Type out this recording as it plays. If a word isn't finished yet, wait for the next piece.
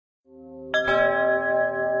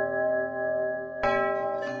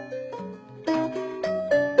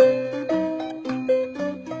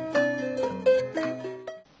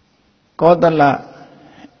ကောသလ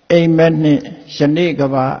အိမ်မက်နှင့်ယနေ့က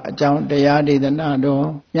ဘာအကြောင်းတရားဒေသနာတော်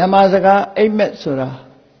မြန်မာစကားအိမ်မက်ဆိုတာ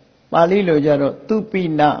ပါဠိလိုကြတော့သူပိ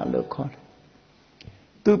နလို့ခေါ်တယ်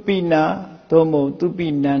သူပိနသို့မဟုတ်သူပိ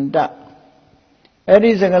နန္တအဲ့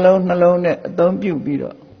ဒီစကားလုံးနှလုံးနဲ့အသုံးပြုပြီး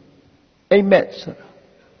တော့အိမ်မက်ဆိုတာ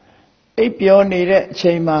အိပ်ပျော်နေတဲ့အ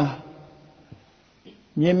ချိန်မှာ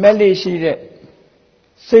မြင်မဲ့လေးရှိတဲ့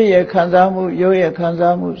စိတ်ရဲ့ခံစားမှုရုပ်ရဲ့ခံ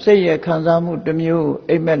စားမှုစိတ်ရဲ့ခံစားမှုတစ်မျိုးကို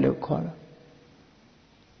အိပ်မက်လို့ခေါ်တာ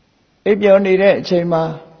အိပ်ပျော်နေတဲ့အချိန်မှာ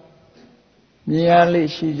မြင်ရလေး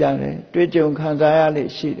ရှိကြတယ်တွေ့ကြုံခံစားရ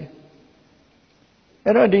လေးရှိတယ်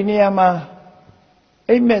အဲ့တော့ဒီနေရာမှာ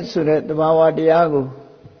အိပ်မက်ဆိုတဲ့သဘာဝတရားကို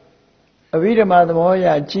အဘိဓမ္မာသဘောအရ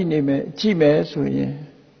ကြည့်မယ်ဆိုရင်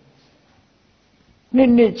နှ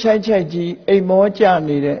စ်ခြိုက်ကြီးအိမ်မောကြ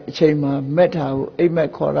နေတဲ့အချိန်မှာမက်တာကိုအိမ်မက်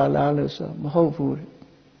ခေါ်လာလားလို့ဆိုမဟုတ်ဘူး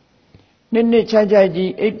နှစ်ခြိုက်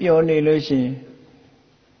ကြီးအိပ်ပျော်နေလို့ရှိရင်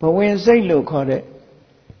ဘဝင်စိတ်လို့ခေါ်တဲ့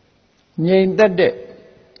ငြိမ်သက်တဲ့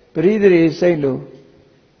ပရိသေရိစိတ်လို့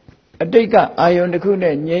အတိတ်ကအာယုန်တစ်ခု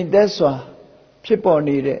နဲ့ငြိမ်သက်စွာဖြစ်ပေါ်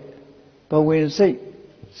နေတဲ့ဘဝင်စိတ်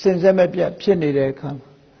စင်စက်မပြတ်ဖြစ်နေတဲ့အခါမှာ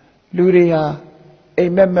လူတွေဟာအိ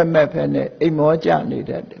မ်မက်မက်ဖက်နဲ့အိမ်မောကြနေ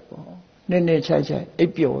တတ်တယ်ပေါ့နှစ်ခြိုက်အိ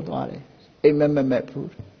ပ်ပျော်သွားတယ်အိမ်မက်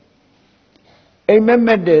ဘူးအိမ်မ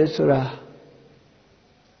က်တယ်ဆိုတာ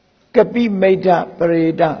ကပိမိတ်္တပရိ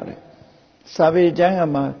ဒတဲ့စာပေကျမ်း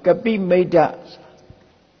မှာကပိမိတ်္တ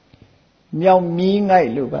မြောက်မြီးငိုက်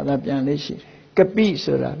လို့ဘာသာပြန်လေးရှိတယ်ကပိ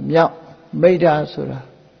ဆိုတာမြောက်မိတ်္တဆိုတာ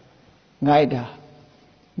ငိုက်တာ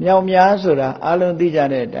မြောက်များဆိုတာအလုံးသိကြ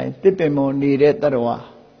တဲ့အတိုင်းတစ်ပင်မောနေတဲ့တရဝ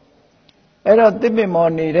အဲ့တော့တစ်ပင်မော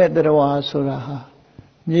နေတဲ့တရဝဆိုတာဟာ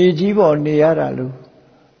မြေကြီးပေါ်နေရတာလို့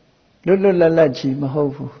လွတ်လပ်ကြီးမဟု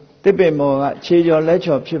တ်ဘူးတစ်ပင်မောကခြေကျော်လက်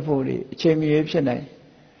ချော်ဖြစ်ဖို့အချိန်မီဖြစ်နိုင်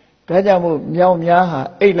ဒါကြောင့်မို့မြောက်များဟာ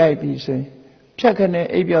အိတ်လိုက်ပြီဆိုရင်ဖြတ်ခနဲ့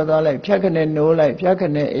အိပ်ပျော်သွားလိုက်ဖြတ်ခနဲ့နိုးလိုက်ဖြတ်ခ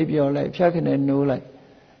နဲ့အိပ်ပျော်လိုက်ဖြတ်ခနဲ့နိုးလိုက်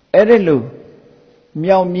အဲ့ဒီလို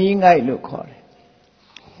မြောက်မြီးငိုက်လို့ခေါ်တ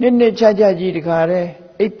ယ်နှစ်ခြားကြီးတခါတည်း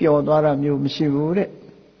အိပ်ပျော်သွားတာမျိုးမရှိဘူးတဲ့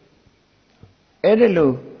အဲ့ဒီ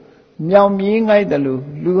လိုမြောက်မြီးငိုက်တယ်လို့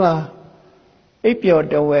လူဟာအိပ်ပျော်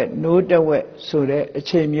တဝက်နိုးတဝက်ဆိုတဲ့အ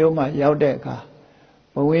ချိန်မျိုးမှရောက်တဲ့အခါ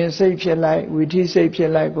ဘဝင်စိတ်ဖြစ်လိုက်ဝိธิစိတ်ဖြ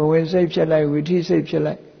စ်လိုက်ဘဝင်စိတ်ဖြစ်လိုက်ဝိธิစိတ်ဖြစ်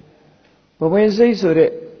လိုက်ဘဝင်စိတ်ဆို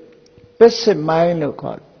တဲ့ passive mind လို့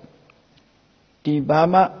ခေါ်တယ်ဒီဘာ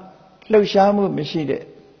မှလှုပ်ရှားမှုမရှိတဲ့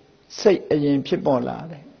စိတ်အရင်ဖြစ်ပေါ်လာ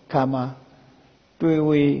တယ်ခါမှာတွေ့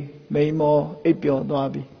ဝေမိန်မောအိပ်ပျော်သွား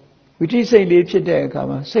ပြီဝိธิစိတ်လေးဖြစ်တဲ့အခါ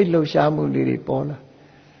မှာစိတ်လှုပ်ရှားမှုလေးတွေပေါ်လာ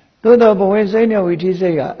သို့တော့ဘဝင်စိတ်နဲ့ဝိธิစိ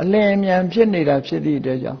တ်ကအလင်းအမြန်ဖြစ်နေတာဖြစ်သည့်အ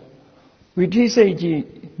တွက်ကြောင့်ဝိธิစိတ်ကြီး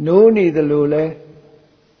နိုးနေသလိုလဲ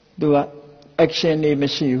သူက action တွေမ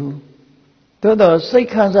ရှိဘူးသို့တော့စိတ်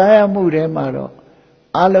ခံစားရမှုထဲမှာတော့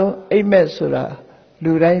အလုံးအိမ်မက်ဆိုတာ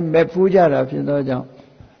လူတိုင်းမက်ဖူးကြတာဖြစ်သောကြောင့်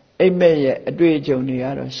အိမ်မက်ရဲ့အတွေ့အကြုံတွေက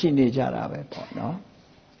တော့ရှိနေကြတာပဲပေါ့နော်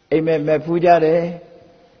အိမ်မက်မက်ဖူးကြတယ်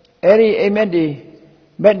အဲ့ဒီအိမ်မက်တွေ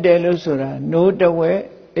မက်တယ်လို့ဆိုတာနိုးတဝက်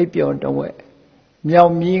အိပ်ပျော်တဝက်မြော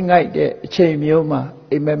င်မြီးငိုက်တဲ့အချိန်မျိုးမှာ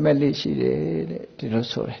အိမ်မက်မက်လေးရှိတယ်တဲ့ဒီလို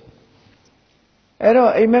ဆိုတယ်အဲ့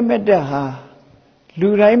တော့အိမ်မက်မက်တဲ့ဟာလူ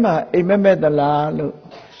တိုင်းမှာအိမ်မက်မက်သလားလို့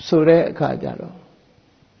ဆိုတဲ့အခါကျတော့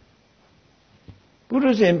ပု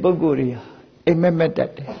ရုษင်ပုဂ္ဂိုလ်တွေဟာအိမ်မက်မက်တ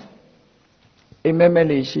တ်တယ်အိမ်မက်မက်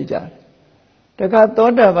လေးရှိကြတယ်တခါသော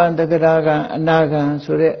တာပန်တဂရဂံအနာဂံ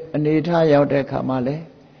ဆိုတဲ့အနေထားရောက်တဲ့အခါမှာလေ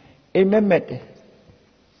အိမ်မက်မက်တယ်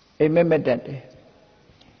အိမ်မက်မက်တတ်တယ်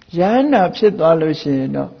ယန္နာဖြစ်သွားလို့ရှိရ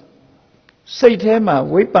င်တော့စိတ်ထဲမှာ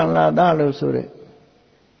ဝိပ္ပန္နတာလို့ဆိုတဲ့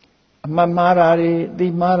အမှတ်မှားတာတွေသိ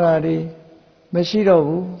မှားတာတွေမရှိတော့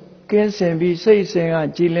ဘူးကင်းစင်ပြီးစိတ်စင်က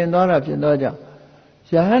ကြည်လင်သွားတာဖြစ်တော့ကြောင့်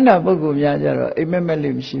ယဟန္တာပုဂ္ဂိုလ်များကြတော့အိမ်မက်မက်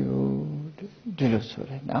လေးမရှိဘူးဒီလိုဆို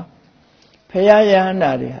တယ်နော်ဖရာယဟန္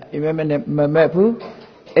တာတွေဟာအိမ်မက်မက်နဲ့မမက်ဘူး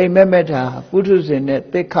အိမ်မက်မက်တာပုထုဇဉ်နဲ့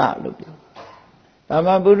သိက္ခလို့ပြောဒါ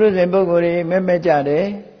မှပုထုဇဉ်ပုဂ္ဂိုလ်တွေမက်မက်ကြတယ်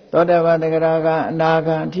သောတာပန်တဂရဂံအနာ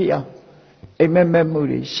ဂံအထိအောင်အိမ်မက်မက်မှု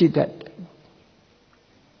တွေရှိတတ်တယ်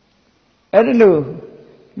အဲ့ဒီလို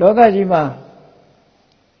လောကကြီးမှာ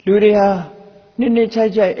လူတွေဟာနှစ်ခြို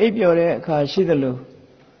က်အိပ်ပျော်တဲ့အခါရှိသလို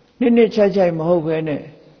နှစ်ခြိုက်မဟုတ်ဘဲနဲ့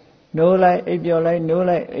နိုးလိုက်အိပ်ပျော်လိုက်နိုး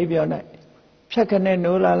လိုက်အိပ်ပျော်လိုက်ဖြတ်ခနဲ့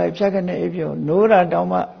နိုးလာလိုက်ဖြတ်ခနဲ့အိပ်ပျော်နိုးတာတောင်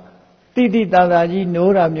မှတိတာကြီး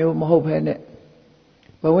နိုးတာမျိုးမဟုတ်ဘဲနဲ့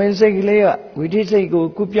ဘဝင်စိတ်ကလေးကဝိธิစိတ်ကို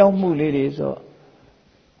ကုပြောင်းမှုလေးတွေဆို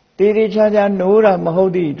တေချာနိုးတာမဟု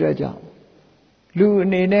တ်သည့်အတွက်ကြောင့်လူအ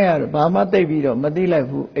နေနဲ့ကတော့ဘာမှသိပြီးတော့မသိလိုက်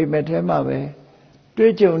ဘူးအိမ်မက်ထဲမှာပဲ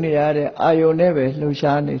တွေ့ကြုံနေရတဲ့အာယုန်နဲ့ပဲလှုပ်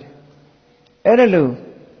ရှားနေတယ်အဲ့ဒါလို့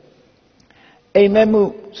အိမ်မက်မှု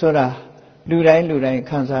ဆိုတာလူတိုင်း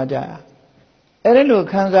ခံစားကြရအဲ့ဒါလို့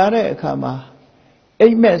ခံစားတဲ့အခါမှာအိ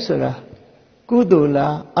မ်မက်ဆိုတာ ကုသိုလ်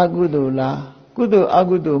လားအကုသိုလ်လားကုသိုလ်အ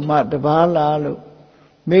ကုသိုလ်မှတပါးလားလို့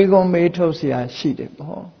မေးခွန်းမေးထုတ်เสียရှိတယ်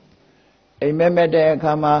ပေါ့အိမ်မက်တဲ့အ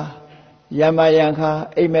ခါမှာယမယံခါ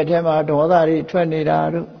အိမ်မက်ထဲမှာဒေါသတွေထွက်နေတာ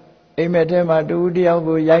တို့အိမ်မက်ထဲမှာတူတယောက်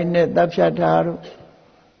ကိုရိုက်နဲ့တပ်ဖြတ်တာတို့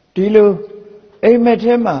ဒီလိုအိမ်မက်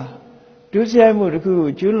ထဲမှာဒုစရိုက်မှုတစ်ခုကို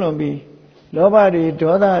ကျွလွန်ပြီးလောဘတွေ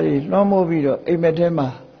ဒေါသတွေလွှမ်းမိုးပြီးတော့အိမ်မက်ထဲမှာ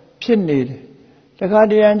ဖြစ်နေတယ်တခါ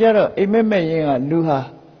တရံကျတော့အိမ်မက်မဲ့ရင်ကလူဟာ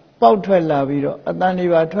ပေါက်ထွက်လာပြီးတော့အတန်တွေ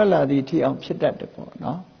ပါထွက်လာသည့်ထိအောင်ဖြစ်တတ်တယ်ပေါ့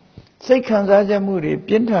နော်စိတ်ခံစားချက်မှုတွေ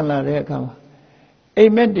ပြင်းထန်လာတဲ့အခါမှာအိ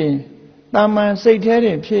မ်မက်တင်တာမန်စိတ်แท้တ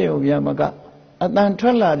င်ဖြစ်ုံပြမကအတန်ထွ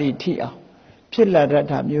က်လာသည့်ထိအောင်ဖြစ်လာတတ်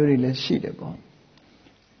တာမျိုးတွေလည်းရှိတယ်ပေါ့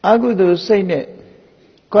အကုသိုလ်စိတ်နဲ့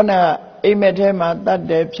ခုနကအိမ်မက်ထဲမှာတတ်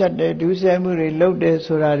တယ်ဖြတ်တယ်ဒုစရိုက်မှုတွေလုပ်တယ်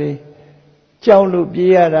ဆိုတာတွေကြောက်လို့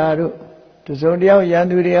ပြေးရတာတို့တစုံတယောက်ရန်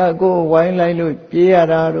သူတွေကကိုယ်ဝိုင်းလိုက်လို့ပြေးရ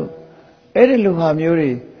တာတို့အဲ့ဒီလိုဟာမျိုး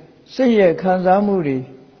တွေစိတ်ရဲ့ခံစားမှုတွေ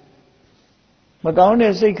မကောင်း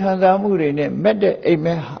တဲ့စိတ်ခံစားမှုတွေနဲ့မက်တဲ့အိမ်မ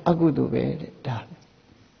က်ဟာအကုသိုလ်ပဲတဲ့ဒါ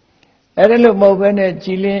အဲ့ဒါလို့မဟုတ်ဘဲနဲ့ကြ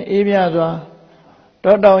ည်လင်အေးမြစွာ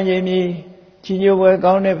တောတောင်ရင်မြေကြီးညိုပွဲ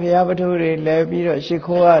ကောင်းတဲ့ဘုရားပထုတွေလဲပြီးတော့ရှိ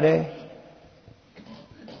ခိုးရတယ်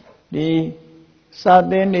ဒီစာ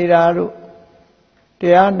သင်နေတာတို့တ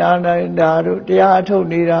ရားနာနေတာတို့တရားအထုတ်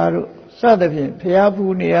နေတာတို့စသဖြင့်ဘုရား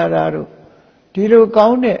ဖူးနေရတာတို့ဒီလိုကော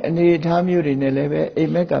င်းတဲ့အနေအထားမျိုးတွေနဲ့လည်းပဲအိ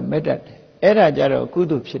မ်မက်ကမက်တတ်တယ်အဲ့ဒါကြတော့ကု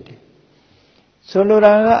သိုလ်ဖြစ်တယ်ဆိုလို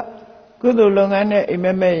တာကကုသိုလ်လုပ်ငန်းနဲ့အိမ်မ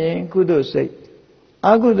က်မဲ့ရင်ကုသိုလ်စိတ်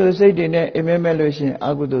အကုသိုလ်စိတ်တွေနဲ့အိမ်မက်မဲ့လို့ရှိရင်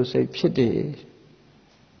အကုသိုလ်စိတ်ဖြစ်တယ်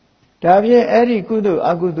ဒါဖြင့်အဲ့ဒီကုသိုလ်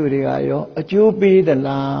အကုသိုလ်တွေကရောအကျိုးပေးသ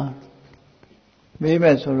လားမေးမ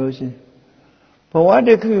ယ်ဆိုလို့ရှိရင်ဘဝတ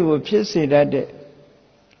စ်ခုကိုဖြစ်စေတတ်တဲ့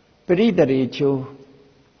ပရိသေရေချိုး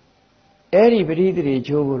အဲ့ဒီပရိသေရေ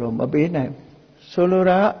ချိုးကိုတော့မပေးနိုင်ဘူးဆိုလို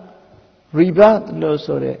တာ rebirth လို့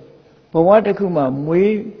ဆိုတဲ့ဘဝတစ်ခုမှာ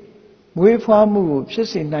မွေးဖွားမှုကိုဖြစ်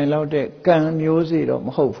စေနိုင်လောက်တဲ့ကံမျိုးစေ့တော့မ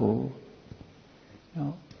ဟုတ်ဘူး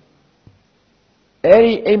နော်အဲ့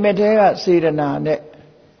ဒီအိမ်မက်ထဲကစေတနာနဲ့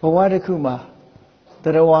ဘဝတစ်ခုမှာတ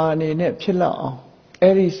ရားဝါအနေနဲ့ဖြစ်လောက်အောင်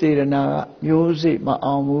အဲ့ဒီစေတနာကမျိုးစေ့မ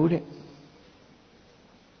အောင်ဘူးတဲ့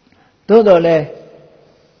သို့တော်လဲ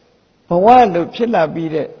ဘဝလို့ဖြစ်လာ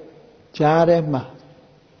ပြီးတဲ့ဂျားထဲမှာ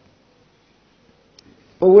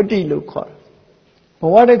ပဝတ္တိလို့ခေါ်တယ်ဘ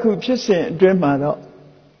ဝတစ်ခုဖြစ်စဉ်အတွင်းမှာတော့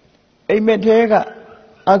အိမ်မက်ထဲက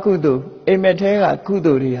အကုသိုလ်အိမ်မက်ထဲကကု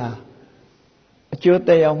သိုလ်တွေဟာအကျိုးသ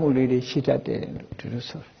က်ရောက်မှုတွေရှိတတ်တယ်လို့ဒီလို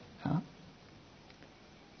ဆိုတယ်နော်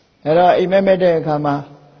အဲ့တော့အိမ်မက်တဲ့အခါမှာ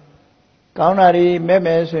ကောင်းတာတွေမဲ့မ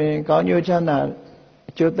ယ်ဆိုရင်ကောင်းကျိုးချမ်းသာ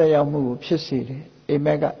အကျိုးသက်ရောက်မှုကိုဖြစ်စေတယ်အိမ်မ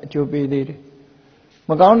က်ကအကျိုးပေးသေးတယ်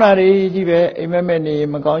မကောင်းတာတွေကြီးပဲအိမ်မက်နေ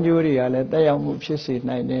မကောင်းကျိုးတွေကလည်းသက်ရောက်မှုဖြစ်စေ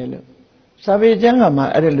နိုင်တယ်လို့စာပေကျမ်းကမှ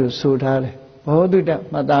အဲ့ဒါလို့ဆိုထားတယ်ဘောဓုတ္တ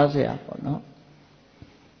မှတ်သားစရာပေါ့နော်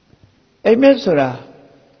အိမ်မက်ဆိုတာ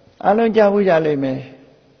အလုံးကြားဘူးကြလိမ့်မယ်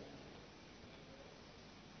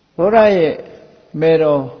ဘုရားရဲ့မေ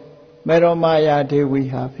တော်မာယာဒေဝီ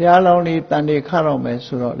ဟာဘုရားလောင်းလေးတန်တွေခတော့မယ်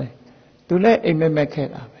ဆိုတော့လေသူလည်းအိမ်မက်ခဲ့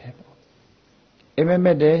တာပဲပေါ့အိမ်မ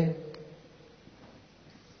က်တယ်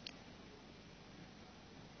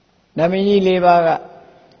နမင်းကြီး၄ပါးက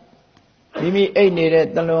မိမိအိတ်နေတဲ့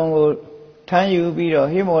တလွန်ကိုထမ်းယူပြီးတော့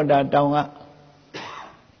ဟိမောတာတောင်က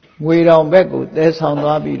ငွေတောင်ဘက်ကိုသဲဆောင်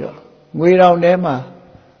သွားပြီးတော့ငွေတောင်ထဲမှာ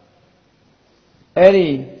အဲ့ဒီ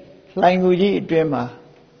လှိုင်ကူကြီးအတွင်းမှာ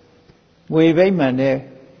ငွေဗိမာန်နဲ့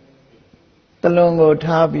တလွန်ကို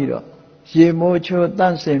ထားပြီးတော့ရေမိုးချိုးတ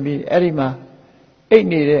န့်စင်ပြီးအဲ့ဒီမှာအိတ်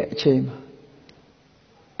နေတဲ့အချိန်မှာ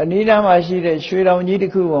အနီးနားမှာရှိတဲ့ရွှေတောင်ကြီးတ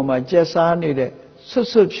စ်ခုပေါ်မှာကျက်စားနေတဲ့ဆွ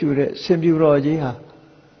တ်ဖြူတဲ့စင်ပြူတော်ကြီးဟာ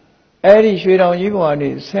အဲ့ဒီရွှေတောင်ကြီးပေါ်ကနေ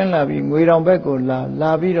ဆင်းလာပြီးငွေတောင်ဘက်ကို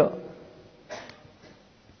လာပြီးတော့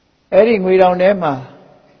အဲ့ဒီငွေတောင်ထဲမှာ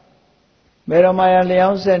မေရမာယာလျော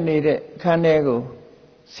င်းဆက်နေတဲ့ခန်းထဲကို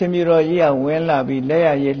စင်ပြူတော်ကြီးကဝင်လာပြီးလက်ရ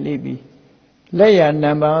ရည်လှိပြီးလက်ရ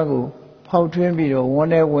နံပါတ်ကိုဖောက်ထွင်းပြီးတော့ဝ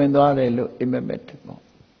န်းထဲဝင်သွားတယ်လို့အိမ်မက်တယ်ပေါ့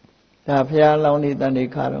ဒါဘုရားလောင်းနေတန်နေ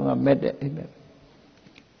ခါတော့ကမက်တဲ့အိမ်မက်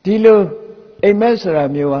ဒီလိုအိမ်မက်ဆိုတာ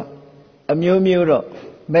မျိုးကအမျိုးမျိုးတော့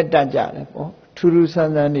မက်တတ်ကြတယ်ပေါ့ထူးထူးဆ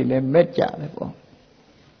န်းဆန်းနေလဲမက်ကြတယ်ပေါ့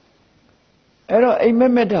အဲ့တော့အိမ်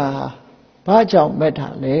မက်တာဘာကြောင့်မက်တာ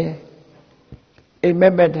လဲအိမ်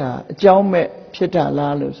မက်တာအကြောင်းမဲ့ဖြစ်တာ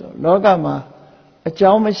လားလို့ဆိုလောကမှာအ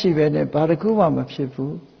ကြောင်းမရှိဘဲနဲ့ဘာတစ်ခုမှမဖြစ်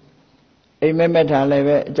ဘူးအိမ်မက်တာလည်း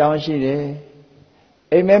ပဲအကြောင်းရှိတယ်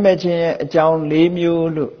အိမ်မက်ခြင်းရဲ့အကြောင်း၄မျိုး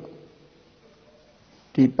လို့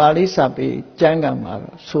ဒီပါဠိစာပေကျမ်းဂန်မှာ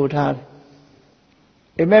တော့ဆိုထားတယ်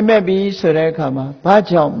အိမ်မက်ပြီးဆိုတဲ့အခါမှာဘာ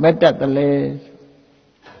ကြောင့်မက်တတ်တယ်လဲ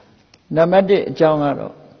နံပါတ်1အကြောင်းက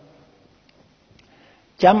တော့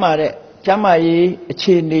ကျမ်းမာရေးအ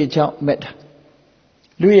ခြေအနေကြောင့်မက်တာ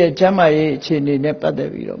လူရဲ့ကျမ်းမာရေးအခြေအနေနဲ့ပတ်သက်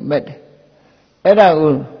ပြီးတော့မက်တယ်အဲ့ဒါ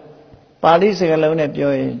ကိုပါဠိစကားလုံးနဲ့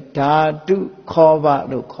ပြောရင်ဓာတုခောဘ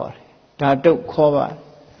လို့ခေါ်တယ်ဓာတုခောဘ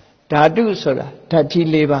ဓာတုဆိုတာဓာတ်ကြီး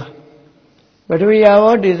၄ပါးပထဝီအာ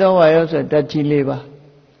ဘောဒေဇောဝါယောဆိုဓာတ်ကြီး၄ပါး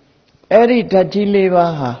အဲ့ဒီဓာတ်ကြီး၄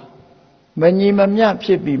ပါးဟာမညီမမျှဖြ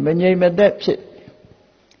စ်ပြီးမငြိမ်မသက်ဖြစ်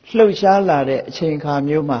လှုပ်ရှားလာတဲ့အချိန်အခါ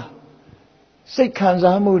မျိုးမှာစိတ်ခံ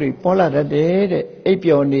စားမှုတွေပေါ်လာတတ်တယ်တဲ့အိပ်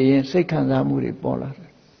ပျော်နေရင်စိတ်ခံစားမှုတွေပေါ်လာတယ်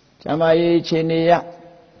။ကျမ်းမာရေးအခြေအနေရ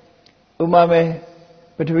ဥမာမဲ့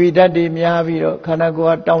ပထဝီဓာတ်တွေများပြီးတော့ခန္ဓာကို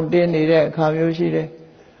ယ်ကတောင့်တင်းနေတဲ့အခါမျိုးရှိတယ်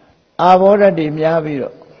။အာဘောဓာတ်တွေများပြီး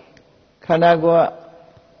တော့ခန္ဓာကိုယ်က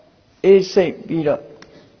အေးစိတ်ပြီးတော့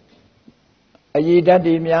အရည်ဓာတ်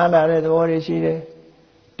တွေများလာတဲ့သဘောတွေရှိတယ်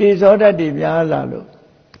။တေဇောဓာတ်တွေများလာလို့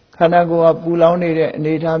ခန္ဓာကိုယ်ကပူလောင်နေတဲ့အ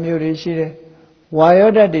နေအထားမျိုးတွေရှိတယ်။ဝါယော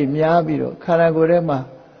ဓာတ်တွေများပြီးတော့ခန္ဓာကိုယ်ထဲမှာ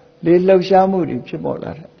လေလှုပ်ရှားမှုတွေဖြစ်ပေါ်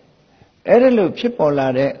လာတယ်။အဲ့ဒါလို့ဖြစ်ပေါ်လာ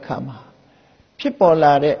တဲ့အခါမှာဖြစ်ပေါ်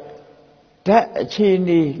လာတဲ့ဓာတ်အခြေအ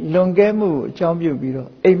နေလွန်ကဲမှုကိုအကြောင်းပြုပြီးတော့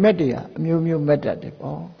အိမ်မက်တွေဟာအမျိုးမျိုးမက်တတ်တယ်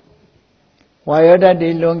ပေါ့။ဝါယောဓာတ်တွေ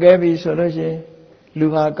လွန်ကဲပြီဆိုလို့ရှိရင်လူ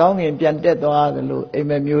ဟာကောင်းငင်ပြန်တက်သွားသလိုအိမ်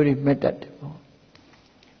မက်မျိုးတွေမက်တတ်တယ်ပေါ့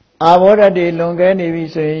။အာဘောဓာတ်တွေလွန်ကဲနေပြီ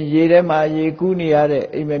ဆိုရင်ရေထဲမှာရေကူးနေရတဲ့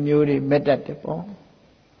အိမ်မက်မျိုးတွေမက်တတ်တယ်ပေါ့။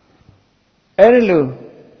အဲ့ဒီလို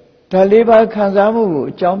ဓာတ်၄ပါးခံစားမှုကို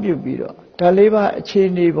အကြောင်းပြုပြီးတော့ဓာတ်၄ပါးအခြေ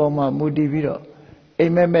အနေပေါ်မှာမူတည်ပြီးတော့အိ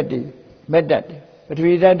မ်မက်တွေမက်တတ်တယ်ပထ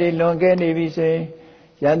ဝီဓာတ်တွေလွန်ကဲနေပြီဆိုရင်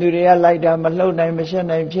ရန်သူတွေကလိုက်တာမလှုပ်နိုင်မရှက်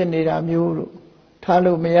နိုင်ဖြစ်နေတာမျိုးတို့ထား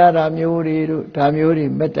လို့မရတာမျိုးတွေတို့ဒါမျိုးတွေ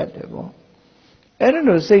မက်တတ်တယ်ပေါ့အဲ့ဒါ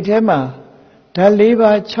လိုစိတ်ထဲမှာဓာတ်၄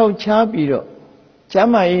ပါးခြောက်ခြားပြီးတော့ကျ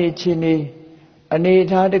မ်းမာရေးအခြေအနေအ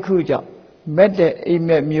ထားတစ်ခုကြောင့်မက်တဲ့အိမ်မ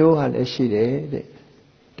က်မျိုးဟာလည်းရှိတယ်တဲ့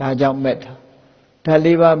ဒါကြောင့်မက်တာဓာတ်၄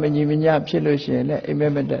ပါးမညီမမျှဖြစ်လို့ရှိရင်လည်းအိမ်မ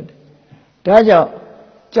က်မက်တတ်တယ်ဒါကြောင့်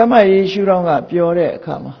ကျမ်းမာရေးရှုထောင့်ကပြောတဲ့အ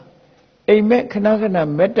ခါမှာအိမ်မက်ခဏခဏ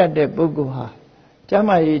မက်တတ်တဲ့ပုဂ္ဂိုလ်ဟာကျမ်း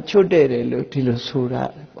မာရေးချွတ်တဲ့တယ်လို့ဒီလိုဆိုရ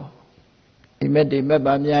တယ်ပေါ့အိမ်မက်တွေမက်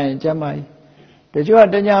ပါများရင်ကျမ်းမာရေးတချို့က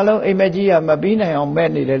တညာလုံးအိမ်မက်ကြီးကမပြီးနိုင်အောင်မက်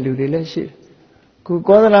နေတဲ့လူတွေလည်းရှိတယ်ခု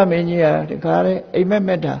ကောသလမင်းကြီးကတခါတည်းအိမ်မက်မ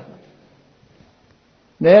က်တာ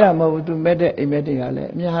နဲတာမဟုတ်ဘူးသူမက်တဲ့အိမ်မက်တွေကလည်း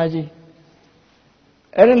အများကြီး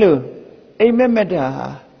အဲ့ဒါလို့အိမ်မက်မက်တာဟာ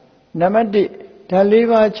နံပါတ်1ဓာတ်၄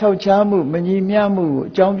ပါးခြောက်ခြားမှုမညီမျှမှုကို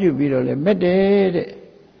အကြောင်းပြုပြီးတော့လည်းမက်တယ်တဲ့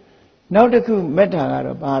နောက်တစ်ခုမက်တာက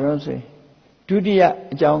တော့ဘာလို့ဆိုရင်ဒုတိယ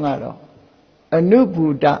အကြောင်းကတော့အနုဘူ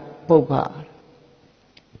တပုပ္ပ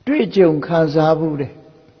တွေ့ကြုံခံစားမှုတဲ့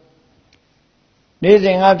နေ့စ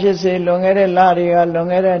ဉ်ကဖြစ်စေလွန်ခဲ့တဲ့လတွေကလွန်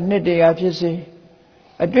ခဲ့တဲ့နှစ်တွေကဖြစ်စေ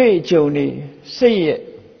အတွေ့အကြုံတွေစိတ်ရဲ့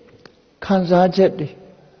ခံစားချက်တွေ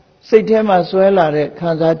စိတ်ထဲမှာဆွဲလာတဲ့ခံ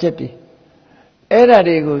စားချက်တွေအဲ့ဓာ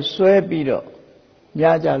တွေကိုဆွဲပြီးတော့ည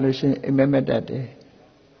ကြလို့ရှိရင်အိမ်မက်မက်တတ်တယ်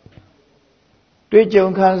တွေ့ကြုံ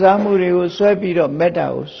ခံစားမှုတွေကိုဆွဲပြီးတော့မက်တာ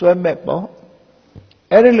ကိုဆွဲမက်ပေါ့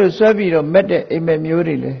အဲ့ဒါလို့ဆွဲပြီးတော့မက်တဲ့အိမ်မက်မျိုး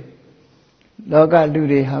တွေလေလောကလူ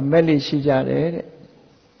တွေဟာမက်လိရှိကြတယ်တဲ့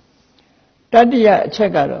တတိယအချ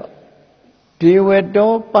က်ကတော့ဒေဝ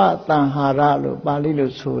တောပတံဟာရလို့ပါဠိ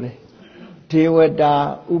လိုဆိုတယ်ဒေဝတာ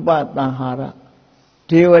ဥပတံဟာရ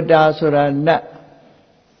ဒေဝတာဆိုတာနတ်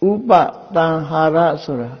ဥပတံဟာရ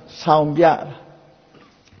ဆိုတာဆောင်ပြတာ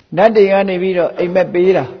နတ်တွေကနေပြီးတော့အိမ်မက်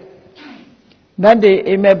ပေးတာနတ်တွေ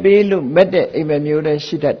အိမ်မက်ပေးလို့မက်တဲ့အိမ်မက်မျိုးလည်း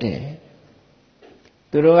ရှိတတ်တယ်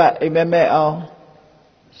သူတို့ကအိမ်မက်မဲ့အောင်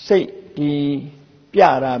စိတ်ဒီပြ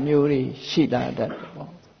တာမျိုးတွေရှိလာတတ်တယ်ပေါ့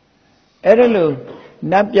အဲ့ဒါလို့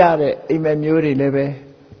နတ်ပြတဲ့အိမ်မက်မျိုးတွေလည်းပဲ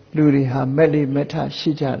လူတွေဟာမက်လိမက်ထ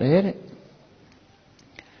ရှိကြတယ်တဲ့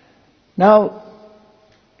နောက်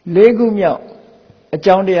၄ခုမြောက်အ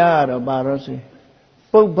ကြောင်းတရားကတော့ဘာလို့ဆိုရင်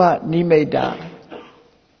ပုပ္ပနိမိတ်တာ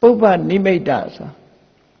ပုပ္ပနိမိတ်တာဆို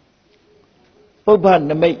ပုပ္ပ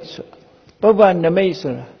နမိတ်ဆိုပုပ္ပနမိတ်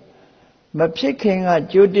ဆိုတာမဖြစ်ခင်က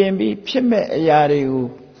ကြိုတင်ပြီးဖြစ်မဲ့အရာတွေကို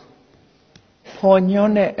ဖော်ညွှ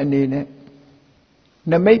န်းတဲ့အနေနဲ့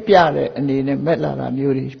နမိတ်ပြတဲ့အနေနဲ့မက်လာတာ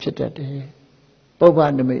မျိုးတွေဖြစ်တတ်တယ်ပုပ္ပ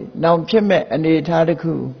နမိတ်နောင်ဖြစ်မဲ့အနေအထားတစ်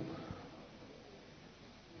ခု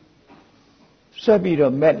ဆွဲပြီး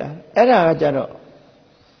တော့မက်လာအဲ့ဒါကကြတော့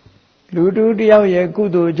လူတူတယောက်ရဲ့ကု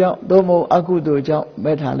သိုလ်ကြောင့်သို့မဟုတ်အကုသိုလ်ကြောင့်မ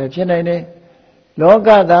က်ထားလည်းဖြစ်နိုင်တယ်လောက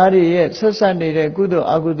သားတွေရဲ့ဆက်ဆက်နေတဲ့ကုသိုလ်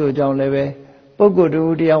အကုသိုလ်ကြောင့်လည်းပဲပုဂ္ဂိုလ်တူ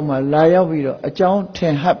တယောက်မှလာရောက်ပြီးတော့အကြောင်းထ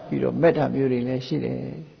င်ဟပ်ပြီးတော့မက်တာမျိုးတွေလည်းရှိတယ်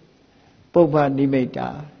ပုပ္ပနိမိတ်တာ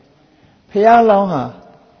ဖះလောင်းဟာ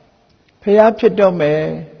ဖះဖြစ်တော့မယ်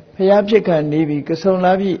ဖះဖြစ်ခံနေပြီကဆုံ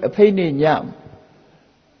လာပြီအဖိတ်နေည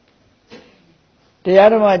တရား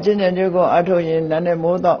ဓမ္မကျင့်ကြံကြိုးကိုအထုတ်ရင်နာနဲ့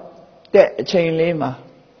မိုးတော့တဲ့အချိန်လေးမှာ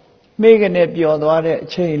မိကနေပျော်သွားတဲ့အ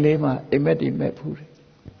ချိန်လေးမှာအိမ်မက်တွေမက်ဖူးတယ်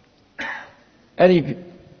အဲ့ဒီ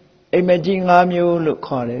အိမ်မက်ကြီး၅မျိုးလို့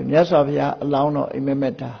ခေါ်တယ်မြတ်စွာဘုရားအလောင်းတော်အိမ်မက်မ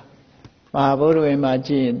က်တာမဟာဗုဒ္ဓဝင်မှာ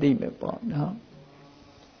ကြည့်ရင်သိမယ်ပေါ့နော်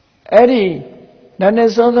အဲ့ဒီနန်းနေ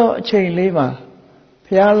စောစောအချိန်လေးမှာ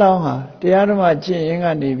ဘုရားလောင်းဟာတရားဓမ္မကျင့်ရင်က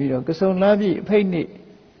နေပြီးတော့ကစုံလာပြီအဖိတ်နေ့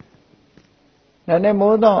နန်းနေ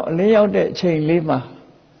မိုးတော့အလင်းရောက်တဲ့အချိန်လေးမှာ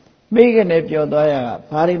မိကနေပြောသွားရတာ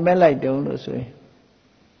ဘာတွေမဲ့လိုက်တုံးလို့ဆိုရင်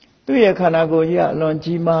သူ့ရဲ့ခန္ဓာကိုယ်ကြီးကအလွန်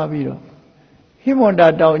ကြီးမားပြီးတော့ဟိမန္တာ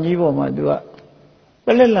တောင်ကြီးပေါ်မှာသူကပ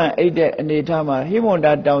လက်လန်အိတ်တဲ့အနေထားမှာဟိမန္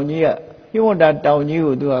တာတောင်ကြီး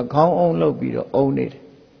ကိုသူကခေါင်းအုံးလုပ်ပြီးတော့အုံးနေတယ်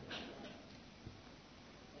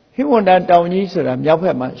ဟိမန္တာတောင်ကြီးဆိုတာမြောက်ဘ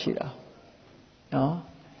က်မှာရှိတာနော်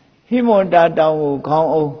ဟိမန္တာတောင်ကိုခေါင်း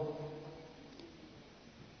အုံး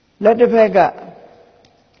လက်တစ်ဖက်က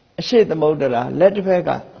အရှိသမုဒ္ဒရာလက်တစ်ဖက်က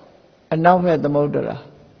အနောက်ဘက်သမုဒ္ဒရာ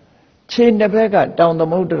ခြေနှစ်ဖက်ကတောင်သ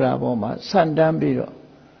မုဒ္ဒရာပေါ်မှာဆန့်တန်းပြီးတော့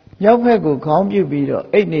မြောက်ဘက်ကိုခေါင်းပြုတ်ပြီးတော့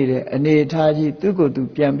အိတ်နေတဲ့အနေထားကြီးသူ့ကိုယ်သူ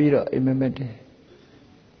ပြန်ပြီးတော့အိမ်မက်မက်တယ်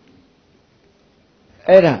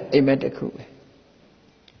အဲ့ဒါအိမ်မက်တစ်ခုပဲ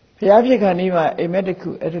ဘုရားဖြစ်ခါนี้မှာအိမ်မက်တစ်ခု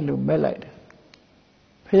အဲ့ဒါလိုမက်လိုက်တာ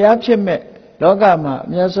ဘုရားဖြစ်မဲ့လောကမှာအ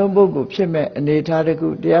မြတ်ဆုံးပုဂ္ဂိုလ်ဖြစ်မဲ့အနေထားတစ်ခု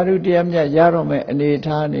တရားသူတရားမြတ်ရတော့မဲ့အနေ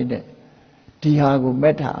ထားအနေနဲ့ဒီဟာကိုမ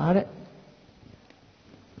က်တာတဲ့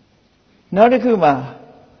နောက်တစ်ခုမှာ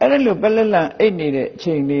အဲ့ဒါလိုပလက်လန်အိတ်နေတဲ့အ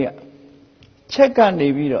ချိန်လေးကချက်ကနေ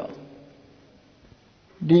ပြီးတော့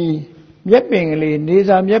ဒီမျက်ပင်ကလေးနေ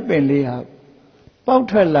စာမျက်ပင်လေးဟာပေါက်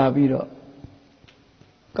ထွက်လာပြီးတော့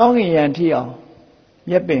ကောင်းကင်ယံထိအောင်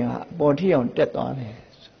မျက်ပင်ဟာအပေါ်ထိအောင်တက်သွားတယ်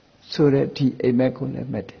ဆိုတဲ့ဒီအိမ်မက်ကိုလည်း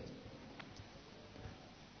မက်တယ်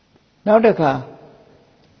နောက်တစ်ခါ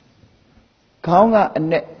ခေါင်းကအ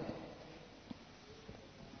နဲ့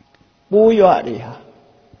ပိုးရွတွေဟာ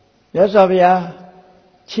မြတ်စွာဘုရား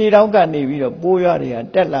ခြေထောက်ကနေပြီးတော့ပိုးရွတွေက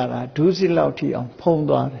တက်လာတာဒုစည်းလောက်ထိအောင်ဖုံး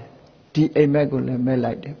သွားတယ်ဒီအိမ်မက်ကိုလည်းမဲ့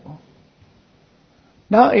လိုက်တယ်ပေါ့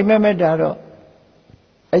နောက်အိမ်မက်မဲ့တာတော့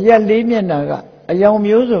အရက်လေးမျက်နှာကအယောင်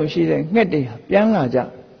မျိုးစုံရှိတဲ့ငှက်တွေဟာပြန်လာကြ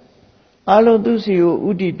အလုံးသူစီကိုဥ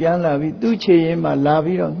တီပြန်လာပြီးသူ့ခြေရင်းမှာလာ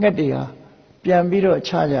ပြီးတော့ငှက်တွေဟာပြန်ပြီးတော့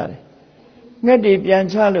ချကြတယ်ငှက်တွေပြန်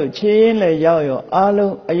ချလို့ခြေရင်းလည်းရောက်ရောအ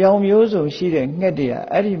လုံးအယောင်မျိုးစုံရှိတဲ့ငှက်တွေက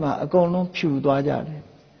အဲ့ဒီမှာအကုန်လုံးဖြူသွားကြတယ်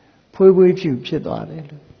ဖွေးဖြူဖြစ်သွားတယ်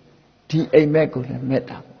လို့ဒီအိမ်မက်ကိုလည်းမက်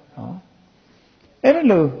တာပေါ့နော်အဲ့ဒါ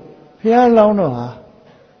လို့ဘုရားလောင်းတော်ဟာ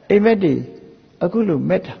အိမ်မက်တွေအခုလို့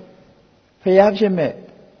မက်တာဘုရားဖြစ်မဲ့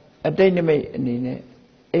အတိတ်နိမိတ်အနေနဲ့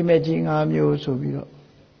အိမ်မက်ကြီး၅မျိုးဆိုပြီးတော့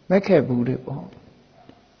မက်ခဲ့ဘူးတဲ့ပေါ့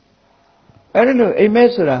အဲ့ဒါလို့အိမ်မက်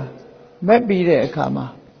ဆိုတာမက်ပြီးတဲ့အခါမှာ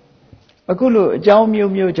အခုလို့အကြောင်း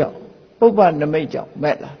မျိုးမျိုးကြောင့်ပုပ္ပနမိတ်ကြောင့်မ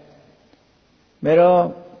က်လာမယ်တော့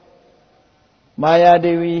မာယာ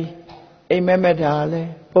ဒေဝီအိမ်မက်မက်တာလဲ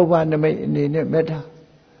ပုပ္ပနမိတ်အနေနဲ့မက်တာ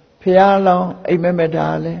ဖျားလောင်းအိမ်မက်မက်တာ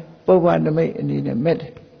လဲပုပ္ပနမိတ်အနေနဲ့မက်တ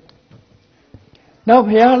ယ်နောက်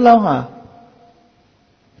ဖျားလောင်းဟာ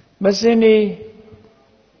မစင်ဒီ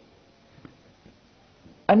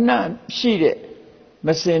အနတ်ရှိတဲ့မ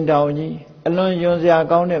စင်တောင်ကြီးအလွန်ယွန်စရာ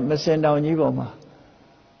ကောင်းတဲ့မစင်တောင်ကြီးပေါ်မှာ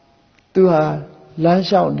သူဟာလမ်း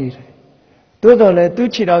လျှောက်နေတယ်သို့တော်လည်းသူ့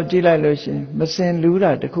ခြေထောက်ကြည့်လိုက်လို့ရှင်မစင်လူး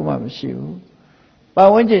တာတခုမှမရှိဘူးပ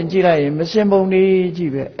တ်ဝန်းကျင်ကြည့်လိုက်ရင်မစင်ပုံလေး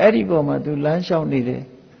ကြီးပဲအဲ့ဒီပေါ်မှာသူလမ်းလျှောက်နေတယ်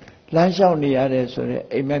လမ်းလျှောက်နေရတယ်ဆိုတော့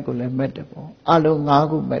အိမ်မက်ကိုလည်းမက်တယ်ပေါ့အလုံး၅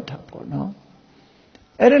ခုမက်တာပေါ့နော်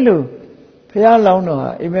အဲ့ဒါလို့ဘုရားလောင်းတော်ဟာ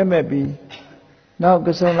အိမ်မက်မက်ပြီးနောက်က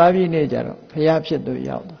စုံလာပြီနေကြတော့ဘုရားဖြစ်သူ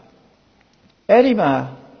ရောက်သွားအဲ့ဒီမှာ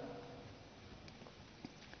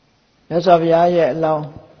မြတ်စွာဘုရားရဲ့အလောင်း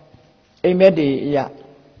အိမ်မက်တွေအရာ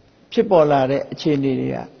ဖြစ်ပေါ်လာတဲ့အခြေအနေတွေ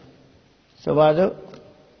ကဆိုပါစို့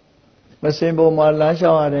မစင်ပုံမှာလမ်း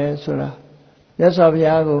လျှောက်ရတယ်ဆိုတာမြတ်စွာဘု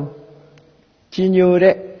ရားကိုကြီးညို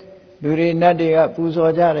တဲ့လူတွေနတ်တွေကပူ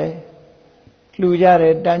ဇော်ကြတယ်လှူကြတ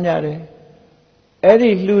ယ်တန်းကြတယ်အဲ့ဒီ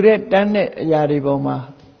လှူတဲ့တန်းတဲ့အရာတွေပေါ်မှာ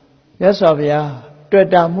မြတ်စွာဘုရားတွေ့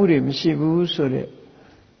တာမှုတွေမရှိဘူးဆိုတဲ့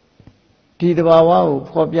ဒီတဘာဝကို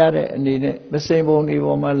ဖော်ပြတဲ့အနေနဲ့မစင်ပုံတွေ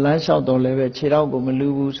ပေါ်မှာလမ်းလျှောက်တော့လည်းပဲခြေထောက်ကိုမလူ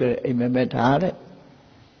ဘူးဆိုတဲ့အိမ်မက်မက်ထားတဲ့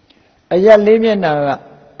အရက်လေးမျက်နှာက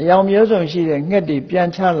အယောင်မျိုးစုံရှိတဲ့ငှက်တွေပြန်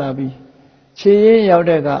ချလာပြီးခြေရင်းရောက်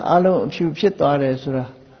တဲ့ကအလုံးအဖြူဖြစ်သွားတယ်ဆိုတာ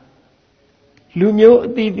လူမျိုးအ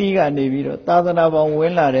သီးသီးကနေပြီးတော့သာသနာပေါင်းဝ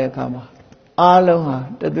င်လာတဲ့အခါမှာအားလုံးဟာ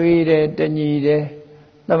တသွေးတယ်တညီတယ်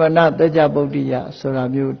သမဏတကြဗုဒ္ဓိယဆိုတာ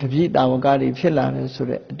မျိုးတပိတာဝကတွေဖြစ်လာတယ်ဆို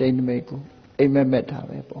တဲ့အတိတ်နိမိတ်ကိုအိမ်မက်မက်တာ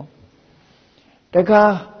ပဲပေါ့တခါ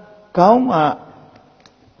ခေါ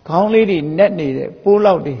င်းလေးတွေနက်နေတဲ့ပိုး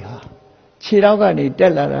လောက်တွေဟာခြေထောက်ကနေတ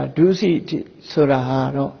က်လာတာဒုစီဆိုတာဟာ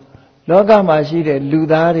တော့လောကမှာရှိတဲ့လူ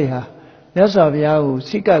သားတွေဟာမြတ်စွာဘုရားကို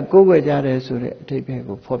စိတ်ကကိုးကွယ်ကြတယ်ဆိုတဲ့အဓိပ္ပာယ်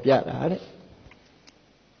ကိုဖော်ပြတာတဲ့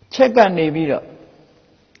ချက်ကနေပြီးတော့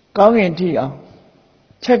ကောင်းကင်ထိအောင်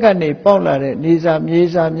ချက်ကနေပေါက်လာတဲ့နေစာမြေ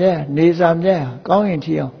စာမြဲနေစာမြဲကောင်းရင်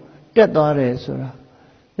ထီအောင်တက်သွားတယ်ဆိုတာ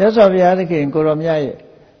မြတ်စွာဘုရားသခင်ကိုရောမြတ်ရဲ့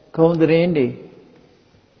ဂုဏ်သတင်းတွေ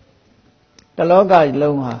တလောက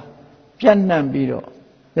လုံးဟာပြန့်နှံ့ပြီးတော့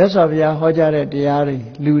မြတ်စွာဘုရားဟောကြားတဲ့တရားတွေ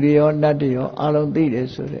လူတွေရောနတ်တွေရောအလုံးသိတယ်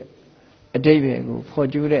ဆိုတဲ့အဓိပ္ပာယ်ကိုဖော်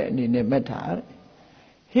ကျူးတဲ့အနေနဲ့မှတ်ထားတယ်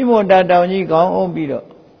ဟိမန္တာတောင်ကြီးခေါင်းအုံးပြီးတော့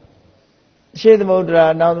ရှေးသမုဒ္ဒရာ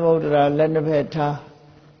နောက်သမုဒ္ဒရာလက်နှစ်ဖက်ထား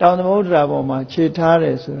တောင်သမုဒ္ဒရာပေါ်မှာခြေထားတ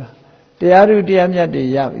ယ်ဆိုတာတရားဓုတရားမြတ်တွေ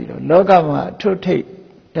ရပြီးတော့လောကမှာအထွတ်ထိပ်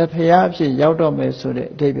တဖရာအဖြစ်ရောက်တော့မယ်ဆိုတဲ့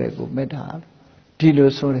အဓိပ္ပာယ်ကိုမှတ်ထားဒီလို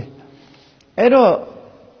ဆိုတယ်အဲ့တော့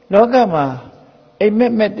လောကမှာအိမ်မ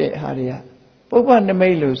က်မက်တဲ့ဟာတွေကပုပ္ပနမိ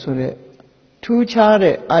တ်လို့ဆိုတဲ့ထူးခြား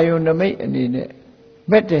တဲ့အာယုန်နမိတ်အနေနဲ့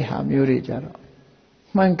မက်တဲ့ဟာမျိုးတွေကြတော့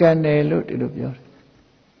မှန်ကန်တယ်လို့ဒီလိုပြောတယ်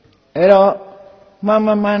အဲ့တော့မှန်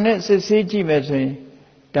မှန်နဲ့စစ်ဆေးကြည့်မယ်ဆိုရင်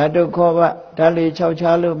ဓာတုခောဘဓာတ်လေ6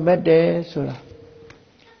ချားလို့မက်တယ်ဆိုတာ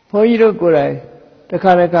ဘုန်းကြီးတို့ကိုယ်တိုင်တ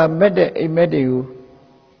ခါတခါမက်တဲ့အိမ်မက်တွေကို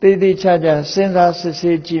သေသေးချာချာစဉ်းစားစစ်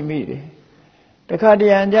ဆေးကြည့်မိတယ်တခါတ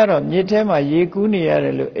ရံကြတော့မြေထဲမှာရေကူးနေရတ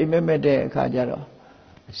ယ်လို့အိမ်မက်မက်တဲ့အခါကျတော့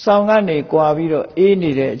ဆောင်းကနေကွာပြီးတော့အေးနေ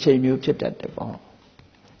တဲ့အချိန်မျိုးဖြစ်တတ်တယ်ပေါ့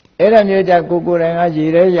အဲ့ဒါမျိုးကြကိုယ်တိုင်ကရေ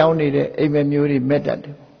ထဲရောက်နေတဲ့အိမ်မက်မျိုးတွေမက်တတ်တ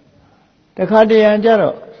ယ်ပေါ့တခါတရံကြ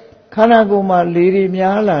တော့ခန္ဓာကိုယ်မှာလေတွေ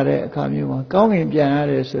များလာတဲ့အခါမျိုးမှာကောင်းကင်ပြန်ရ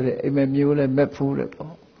တယ်ဆိုတဲ့အိမ်မက်မျိုးလည်းမက်ဖူးတယ်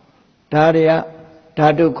ပေါ့ဒါတွေကဓာ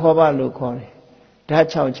တုခောဘလို့ခေါ်တယ်ဓာတ်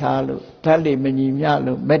6ချားလို့ဓာတ်လေမညီမျှ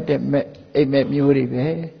လို့မက်တဲ့မက်အိမ်မက်မျိုးတွေပဲ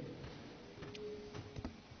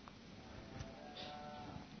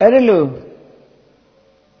အဲ့ဒီလို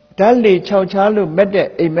ဓာတ်လေ6ချားလို့မက်တဲ့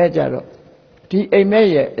အိမ်မက်ကြတော့ဒီအိမ်မက်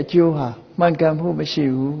ရဲ့အကျိုးဟာမှန်ကန်မှုမရှိ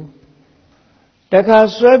ဘူးတခါ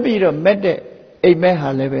ဆွဲပြီးတော့မက်တဲ့အိမ်မက်ဟာ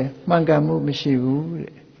လည်းပဲမှန်ကန်မှုမရှိဘူး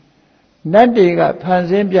တဲ့နတ်တွေကဖန်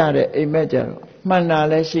ဆင်းပြတဲ့အိမ်မက်ကြတော့မှန်တာ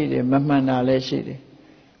လည်းရှိတယ်မမှန်တာလည်းရှိတယ်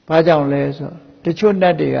ဘာကြောင့်လဲဆိုတချို့န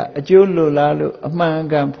တ်တွေကအကျိုးလိုလားလို့အမှန်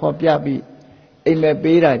ကန်ဖော်ပြပြီးအိမ်မက်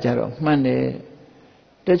ပေးတာကြတော့မှန်တယ်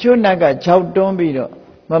တချို့နတ်ကခြောက်တွန်းပြီးတော့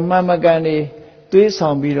မမှန်မကန်နေသွေးဆော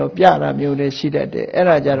င်ပြီးတော့ပြတာမျိုးလည်းရှိတတ်တယ်အဲ့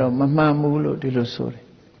ဒါကြတော့မမှန်ဘူးလို့ဒီလိုဆိုတယ်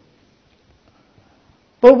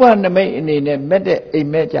ပုပ္ပနမိတ်အနေနဲ့မက်တဲ့အိမ်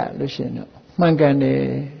မက်ကြလို့ရှိရင်တော့မှန်ကန်တယ်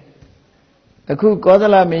အခုကောသ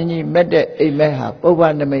လမင်းကြီးမက်တဲ့အိမ်မက်ဟာပုပ္ပ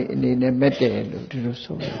နမိတ်အနေနဲ့မက်တယ်လို့ဒီလို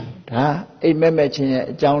ဆိုတယ်ဒါအိမ်မက်ချင်းရဲ့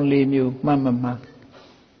အကြောင်း၄မျိုးမှန်မမှန်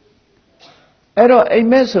အဲ့တော့အိမ်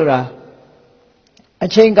မက်ဆိုတာအ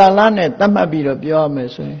ချိန်ကာလနဲ့သတ်မှတ်ပြီးတော့ပြောရမယ်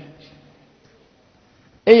ဆိုရင်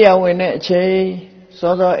အိယာဝင်တဲ့အချိန်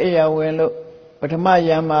စောစောအိယာဝင်လို့ပထမ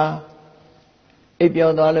ယံမှာအိပ်ပြော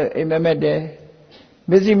င်းသွားလို့အိမ်မက်မက်တယ်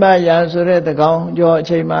ပစ္စည်းမယံဆိုတဲ့သကောင်ကျော်အ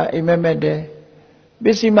ချိန်မှာအိမ်မက်မက်တယ်ပ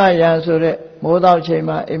စ္စည်းမယံဆိုတဲ့မိုးသောအချိန်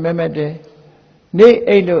မှာအိမ်မက်မက်တယ်နေ့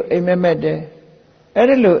အိတ်လို့အိမ်မက်မက်တယ်အဲ့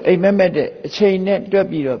ဒါလို့အိမ်မက်မက်တဲ့အချိန်နဲ့တွက်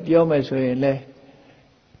ပြီးတော့ပြောမယ်ဆိုရင်လေ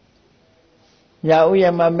ညာဥယ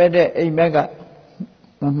မှာမက်တဲ့အိမ်မက်က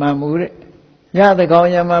မမှန်ဘူးတဲ့ညသကောင်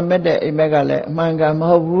ယမှာမက်တဲ့အိမ်မက်ကလည်းအမှန်ကန်မ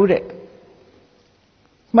ဟုတ်ဘူးတဲ့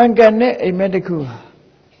မှန်ကန်တဲ့အိမ်မက်တစ်ခုဟာ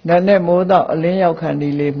နာနဲ့မိုးသောအလင်းရောက်ခန္ဒီ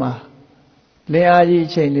လေးမှာလင်းအားကြီး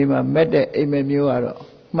အချိန်လေးမှာမက်တဲ့အိမ်မက်မျိုးကတော့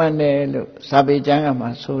မှန်တယ်လို့စာပေကျမ်းကမှ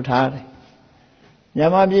ဆိုထားတယ်မြ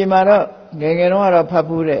န်မာပြည်မှာတော့ငယ်ငယ်တုန်းကတော့ဖတ်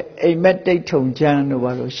ဖူးတဲ့အိမ်မက်တိတ်ထုံကျမ်းတို့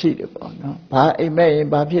ဘာလို့ရှိတယ်ပေါ့နော်ဘာအိမ်မက်ရင်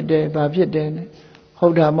ဘာဖြစ်တယ်ဘာဖြစ်တယ်နဲ့ဟု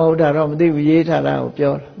တ်တာမဟုတ်တာတော့မသိဘူးရေးထားတာကို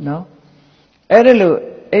ပြောတာနော်အဲ့ဒါလို့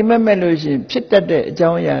အိမ်မက်မက်လို့ရှိရင်ဖြစ်တတ်တဲ့အကြော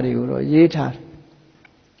င်းအရာတွေကိုတော့ရေးထားတယ်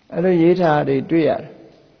အဲ့လိုရေးထားတွေတွေ့ရတယ်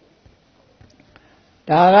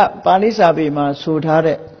ဒါကပါဠိစာပေမှာဆိုထား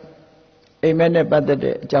တဲ့အိမ်မက်နဲ့ပတ်သက်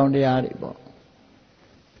တဲ့အကြောင်းတရားတွေပေါ့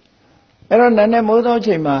အဲ့တော့နာနဲ့မိုးသော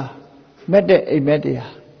ချိန်မှာမက်တဲ့အိမ်မက်တွေဟာ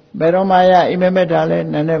ဘယ်တော့မှရအိမ်မက်မက်တာလဲ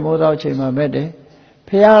နာနဲ့မိုးသောချိန်မှာမက်တယ်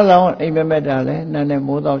ဖះလောင်းအိမ်မက်မက်တာလဲနာနဲ့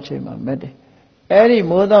မိုးသောချိန်မှာမက်တယ်အဲ့ဒီ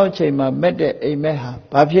မိုးသောချိန်မှာမက်တဲ့အိမ်မက်ဟာ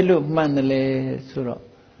ဘာဖြစ်လို့မှန်တယ်လဲဆိုတော့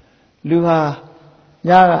လူဟာည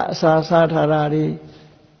ကအစာစားထားတာတွေ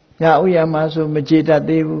ညဥယျာမှာဆိုမကြေတတ်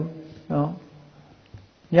သေးဘူးနော်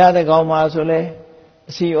ညတကောင်မှာဆိုလဲ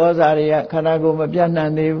အစီဩဇာတွေကခန္ဓာကိုယ်မပြတ်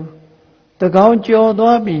နှံ့သေးဘူးတကောင်ကြော်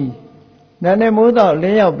သွားပြီနာနဲ့မိုးတော့လ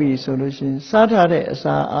င်းရောက်ပြီဆိုလို့ရှိရင်စားထားတဲ့အ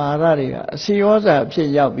စာအာဟာရတွေကအစီဩဇာအဖြစ်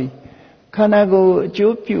ရောက်ပြီးခန္ဓာကိုယ်အ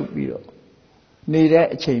ကျိုးပြုပြီးတော့နေတဲ့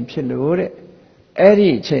အချိန်ဖြစ်လို့တဲ့အဲ့ဒီ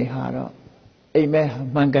အချိန်ဟာတော့အိမ်မက်ဟာ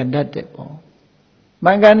မှန်ကန်တတ်တယ်ပေါ့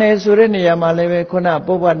မှန်ကန်တယ်ဆိုတဲ့နေရာမှာလည်းပဲခုန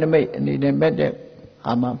ပုပ္ပနမိတ်အနေနဲ့မက်တဲ့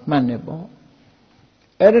အာမမှန်တယ်ပေါ့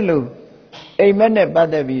အဲ့ဒါလို့အိမ်မက်နဲ့ပတ်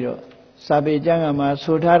သက်ပြီးတော့စာပေကျမ်းကမှာ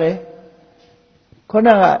ဆိုထားတယ်ခုန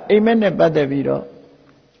ကအိမ်မက်နဲ့ပတ်သက်ပြီးတော့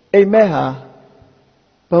အိမ်မက်ဟာ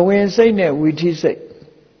ဘဝင်စိတ်နဲ့ဝီထိစိတ်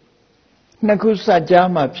နှစ်ခုစัจ जा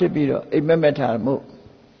မှဖြစ်ပြီးတော့အိမ်မက်မက်ထားမှု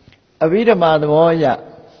အဘိဓမ္မာသဘောအရ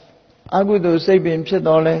အကုသိုလ်စိတ်ပင်ဖြစ်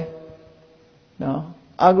တော်လဲနော်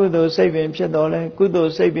အကုသိုလ်စိတ်ပင်ဖြစ်တော်လဲကုသို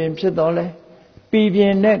လ်စိတ်ပင်ဖြစ်တော်လဲပြည်ပြ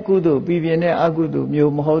င်းတဲ့ကုသိုလ်ပြည်ပြင်းတဲ့အကုသိုလ်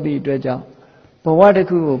မျိုးမဟုတ်သည့်အတွက်ကြောင့်ဘဝတစ်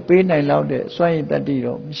ခုကိုပေးနိုင်လောက်တဲ့စွမ်းရည်တတ္တိ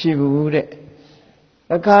တော့မရှိဘူးတဲ့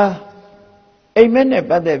အခါအိမ်မက်နဲ့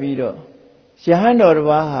ပတ်သက်ပြီးတော့ယဟန်တော်တစ်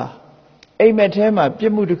ပါးဟာအိမ်မက်ထဲမှာပြ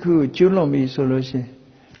စ်မှုတစ်ခုကိုကျူးလွန်ပြီဆိုလို့ရှိရင်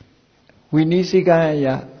ဝိနည်းစည်းကမ်းအ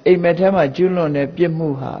ရာအိမ်မက်ထဲမှာကျူးလွန်တဲ့ပြစ်မှု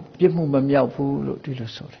ဟာပြစ်မှုမမြောက်ဘူးလို့ဒီလို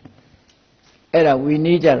ဆိုတယ်အဲ့ဒါဝိန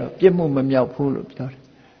ည်းကြတော့ပြစ်မှုမမြောက်ဘူးလို့ပြောတယ်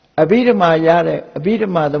အဘိဓမ္မာရတဲ့အဘိဓ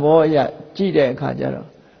မ္မာသဘောအရကြည့်တဲ့အခါကျတော့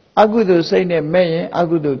အကုသိုလ်စိတ်နဲ့မဲ့ရင်အ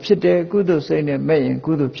ကုသိုလ်ဖြစ်တယ်ကုသိုလ်စိတ်နဲ့မဲ့ရင်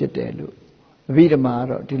ကုသိုလ်ဖြစ်တယ်လို့အဘိဓမ္မာက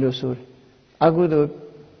တော့ဒီလိုဆိုတယ်အကုသို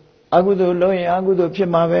လ်လုပ်ရင်အကုသိုလ်ဖြစ်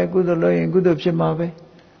မှာပဲကုသိုလ်လုပ်ရင်ကုသိုလ်ဖြစ်မှာပဲ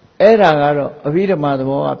အဲ့ဒါကတော့အဘိဓမ္မာသ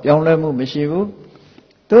ဘောကပြောင်းလဲမှုမရှိဘူး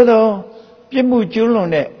သို့တော့ပြစ်မှုကျူးလွန်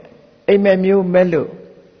တဲ့အိမ်မက်မျိုးမဲ့လို့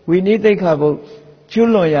ဝိနည်းသိက္ခာပုဒ်ကျူး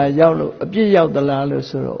လွန်ရာရောက်လို့အပြစ်ရောက်သလားလို့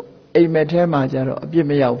ဆိုတော့အိမ်မက်ထဲမှာကျတော့အပြစ်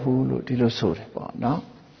မရောက်ဘူးလို့ဒီလိုဆိုတယ်ပေါ့နော်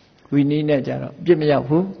ဝိနည်းနဲ့ကျတော့အပြစ်မရောက်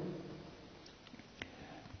ဘူး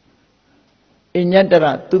အညတ္တရ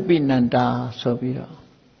သူပိနန္တာဆိုပြီးတော့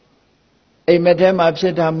အိမ်မက်ထဲမှာဖြ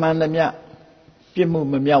စ်တာမှန်သမျှပြစ်မှု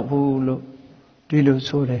မမြောက်ဘူးလို့ဒီလို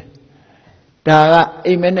ဆိုတယ်ဒါက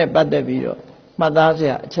အိမ်မက်နဲ့ပတ်သက်ပြီးတော့မှတ်သားစ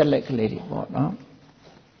ရာအချက်လက်ကလေးတွေပေါ့နော်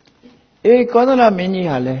ကောသလမင်းကြီး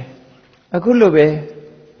ဟာလဲအခုလိုပဲ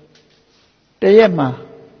တရက်မှာ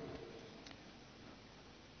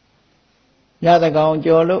ညတကောင်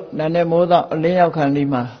ကြော်လို့နာနဲ့မိုးတော့အလင်းရောက်ခံဒီ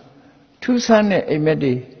မှာထူးဆန်းတဲ့အိမ်မက်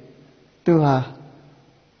တွေသူဟာ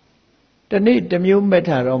တနေ့တစ်မျိုးမက်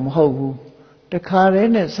တာတော့မဟုတ်ဘူးတခါတ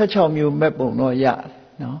ည်းနဲ့16မျိုးမက်ပုံတော့ရတယ်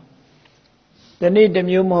နော်တနေ့တစ်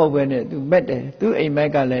မျိုးမဟုတ်ပဲနဲ့သူမက်တယ်သူအိမ်မက်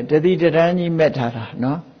ကလည်းတတိတရန်းကြီးမက်ထားတာ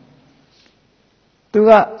နော်သူ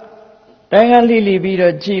ကတိုင်းကလိလိပြီး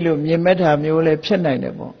တော့ကြည့်လို့မြင်မက်တာမျိုးလည်းဖြစ်နိုင်တ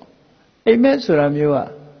ယ်ပေါ့အိမ်မက်ဆိုတာမျိုးက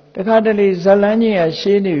တခါတလေဇလန်းကြီးကရှ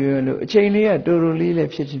င်းနေပြီလို့အချိန်လေးကတူတူလေးလည်း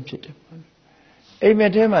ဖြစ်ချင်းဖြစ်တယ်ပေါ့အိမ်မ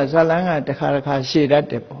က်ထဲမှာဇလန်းကတခါရှည်တတ်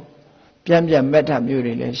တယ်ပေါ့ပြန်မက်တာမျိုး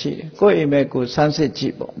တွေလည်းရှိတယ်ကိုယ့်အိမ်မက်ကိုစမ်းစစ်ကြ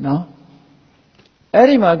ည့်ပေါ့နော်အဲ့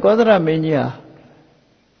ဒီမှာကောသရမင်းကြီးဟာ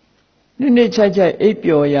နှစ်ချိုက်အိပ်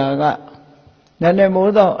ပျော်ရာကနည်းနည်း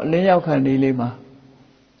မိုးတော့အလင်းရောက်ခံဒီလေးမှာ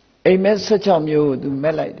အိမ်မက်16မျိုးကိုသူမ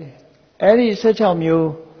က်လိုက်တယ်အဲ့ဒီ16မျိုး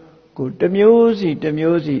ကိုတစ်မျိုးစီ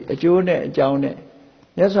အကျိုးနဲ့အကြောင်းနဲ့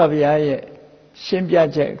မြတ်စွာဘုရားရဲ့ရှင်းပြ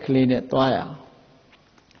ချက်ကလေးနဲ့သွားရအောင်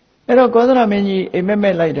အဲ့တော့ကောသလမင်းကြီးအိမ်မ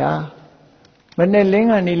က်လိုက်တာမနဲ့လင်း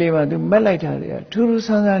ကနေလေးမှာသူမက်လိုက်တာတွေကထူးထူးဆ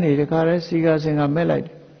န်းဆန်းနေတခါတည်းစီကစင်ကမက်လိုက်တ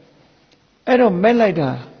ယ်အဲ့တော့မက်လိုက်တာ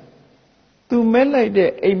သူမက်လိုက်တဲ့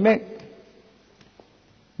အိမ်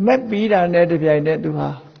မက်ပြီးတာနဲ့တပြိုင်တည်းသူဟာ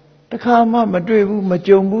တခါမှမတွေ့ဘူးမ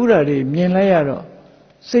ကြုံဘူးတာတွေမြင်လိုက်ရတော့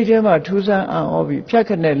စိတ်ထဲမှာထူးဆန်းအံ့ဩပြီးဖြတ်ခ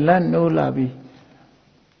နဲ့လန့်နိုးလာပြီး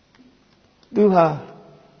သူဟာ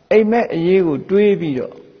အိမ်မက်အရေးကိုတွေးပြီး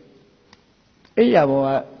တော့အိယာဘောက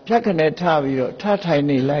ဖြတ်ခနဲ့ထပြီးတော့ထထိုင်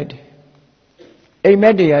နေလိုက်တယ်အိမ်မ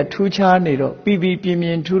က်တွေကထူးခြားနေတော့ပြ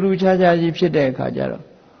င်းထူးခြားကြီးဖြစ်တဲ့အခါကျတော့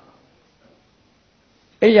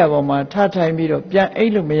အိယာဘောမှာထထိုင်ပြီးတော့ပြန်အိ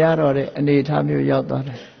တ်လို့မရတော့တဲ့အနေအထားမျိုးရောက်သွားတ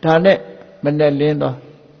ယ်ဒါနဲ့မနဲ့လင်းသွား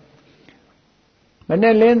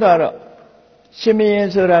တော့ရှင်မ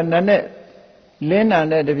င်းဆိုတာနာနဲ့လင်းနာ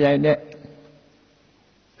နဲ့တပြိုင်နဲ့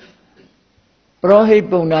ပရောဟိတ်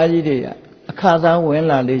ပုံနာကြီးတွေကအခါစားဝင်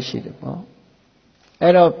လာလေးရှိတယ်ပေါ့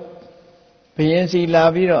အဲ့တော့ဘုရင်စီလာ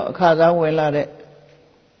ပြီးတော့အခါစားဝင်လာတဲ့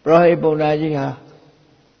ပရောဟိတ်ပုံနာကြီးဟာ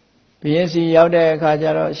ဘုရင်စီရောက်တဲ့အခါကျ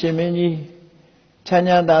တော့ရှင်မင်းကြီးချမ်း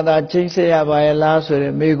ချမ်းသာသာချိန်ဆက်ရပါရဲ့လားဆို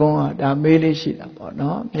တဲ့မေးခွန်းကဒါမေးလေးရှိတာပေါ့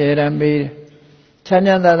နော်အမြဲတမ်းမေးတယ်ချမ်းချ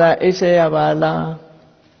မ်းသာသာအိပ်ဆက်ရပါလား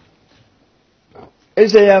အိ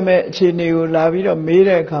ပ်ဆက်ရမယ့်အခြေအနေကိုလာပြီးတော့မေး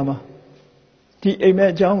တဲ့အခါမှာဒီအိမ်မ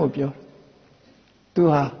က်အကြောင်းကိုပြောသူ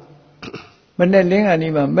ဟာမနဲ့လင်းကနေ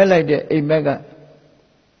မှမက်လိုက်တဲ့အိမ်မက်က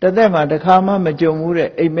တသက်မှာတစ်ခါမှမကြုံဘူးတဲ့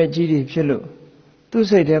အိမ်မက်ကြီးတွေဖြစ်လို့သူ့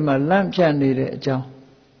စိတ်ထဲမှာလန့်ဖြန့်နေတဲ့အကြောင်း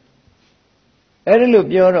အဲ့ဒါလို့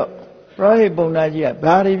ပြောတော့ပရောဟိတ်ပုံနာကြီးက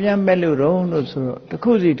ဘာတွေပြန်မက်လို့တော့လို့ဆိုတော့တစ်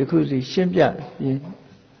ခုစီရှင်းပြတယ်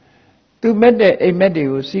သူမက်တဲ့အိမ်မက်တွေ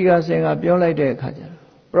ကိုစီကာစင်ကပြောလိုက်တဲ့အခါကျတော့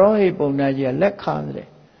ပရောဟိတ်ပုံနာကြီးကလက်ခါတယ်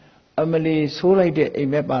အမလီဆိုးလိုက်တဲ့အိ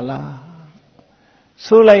မ်မက်ပါလား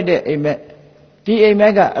ဆိုးလိုက်တဲ့အိမ်မက်ဒီအိမ်မ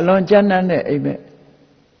က်ကအလွန်ကြမ်းတမ်းတဲ့အိမ်မက်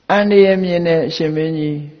အန္တရာယ်မြင်တဲ့အရှင်မင်း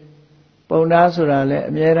ကြီးပုံနာဆိုတာလဲ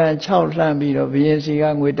အမြဲတမ်း6လှမ်းပြီးတော့ဘုရင်စီက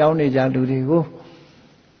ငွေတောင်းနေကြလူတွေကို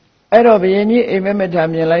အဲ့တော့ဘုရင်ကြီးအိမ်မက်မထား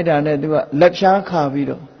မြင်လိုက်တာနဲ့သူကလက်ဖြားခါပြီး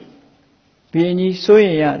တော့ဘုရင်ကြီးစိုးရ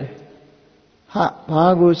င်ရတယ်ဟာဘာ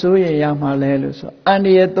ကိုစိုးရင်ရမှာလဲလို့ဆိုအန္တ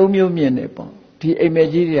ရာယ်3မျိုးမြင်တယ်ပေါ့ဒီအိမ်မက်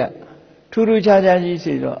ကြီးတွေကထူးခြားကြီး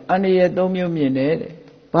စီတော့အန္တရာယ်3မျိုးမြင်တယ်တဲ့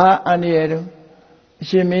ဘာအန္တရာယ်တော့ဘ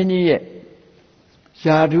ရှင်မင်းကြီးရဲ့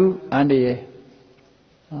ယာဓုအန္တရာယ်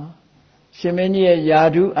ရှင်မင်းကြီးရဲ့ယာ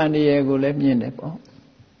ဓုအန္တရာယ်ကိုလည်းမြင်တယ်ပေါ့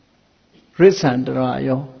ရစ္ဆန်တော်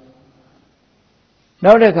ရော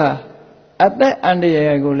နောက်တစ်ခါအသက်အန္တရာ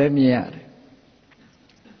ယ်ကိုလည်းမြင်ရတယ်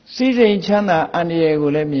စီးစိမ်ချမ်းသာအန္တရာယ်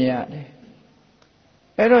ကိုလည်းမြင်ရတယ်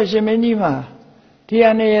အဲ့တော့ရှင်မင်းကြီးမှာဒီအ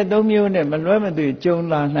န္တရာယ်၃မျိုးနဲ့မလွဲမသွေကြုံ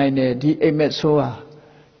လာနိုင်တယ်ဒီအိမ်မက်ဆိုးဟာ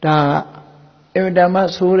ဒါကအင်မတန်မှ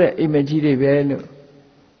ဆိုးတဲ့အိမ်မက်ကြီးတွေပဲလို့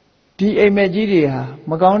ဒီအိမ်မက်ကြီးတွေဟာ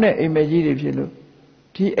မကောင်းတဲ့အိမ်မက်ကြီးတွေဖြစ်လို့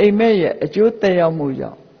ဒီအိမ်မက်ရဲ့အကျိုးသက်ရောက်မှု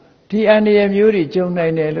ကြောင့်ဒီအန္တရာယ်မျိုးတွေကြုံနို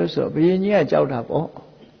င်တယ်လို့ဆိုဘုရင်ကြီးကကြောက်တာပေါ့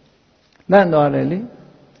လန့်သွားတယ်လေ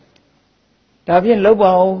ဒါဖြင့်လောက်ပါ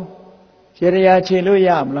အောင်ရေရာခြေလို့ရ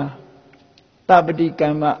မလားတပတိက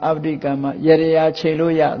မ္မအပတိကမ္မရေရာခြေ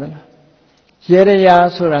လို့ရသလားရေရာ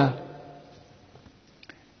ဆိုတာ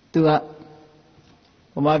သူက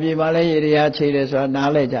ဘုမာပြေမှာလဲရေရာခြေတယ်ဆိုတာနား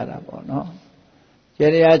လဲကြတာပေါ့နော်ရေ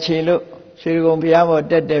ရာခြေလို့ရွှေကုံဘုရားပေါ်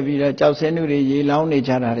တက်ပြီးတော့ကြောက်စင်းလူတွေရေလောင်းနေ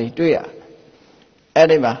ကြတာတွေတွေ့ရအဲ့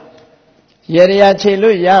ဒီမှာရေရာခြေ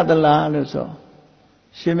လို့ရသလားလို့ဆို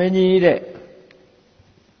ရှင်မင်းကြီးတဲ့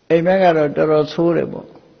အိမ်မက်ကတော့တော်တော်ဆိုးတယ်ပေါ့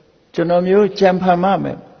ကျွန်တော်မျိုးကြံဖန်မမ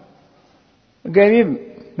ယ်အကယ်၍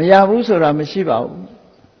မရဘူးဆိုတာမရှိပါဘူး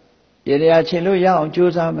ရေရာခြေလို့ရအောင်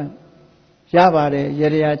ကြိုးစားမယ်ရပါတယ်ရေ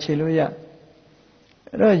ရာခြေလို့ရ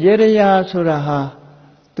အဲ့တော့ရေရာဆိုတာဟာ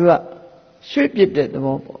သူကရွှေ့ပစ်တဲ့သ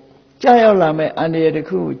ဘောပေါ့ကြာရောက်လာမဲ့အန္တရာယ်တစ်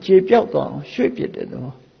ခုကိုခြေပြောက်သွားအောင်ရွှေ့ပစ်တဲ့သ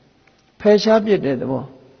ဘောဖယ်ရှားပစ်တဲ့သဘော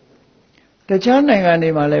တခြားနိုင်ငံတွေ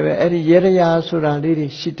မှာလည်းပဲအဲ့ဒီရေရာဆိုတာလေးတွေ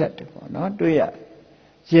ရှိတတ်တယ်ပေါ့နော်တွေ့ရ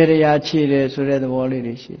ရေရာခြေတယ်ဆိုတဲ့သဘောလေး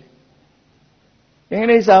တွေရှိတယ်အင်္ဂ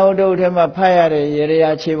လိပ်စာအုပ်တုပ်ထဲမှာဖတ်ရတဲ့ရေ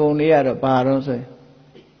ရာခြေပုံလေးကတော့ဘာတော့ဆိုရင်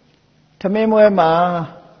ထမင်းမွဲမှာ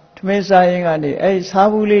ထမင်းစားရင်ကနေအဲ့ဒီစား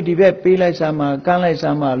ဘူးလေးဒီဘက်ပေးလိုက်စမ်းမှာကမ်းလိုက်စ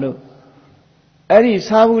မ်းမှာလို့အဲ့ဒီ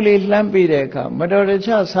စားဘူးလေးလှမ်းပေးတဲ့အခါမတော်တ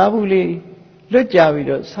ခြားစားဘူးလေးလွတ်ကြပြီး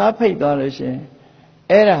တော့စားဖိတ်သွားလို့ရှင်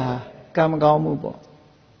အဲ့ဒါဟာကံမကောင်းမှုပေါ့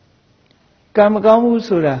ကံမကောင်းမှု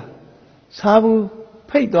ဆိုတာစားဘူး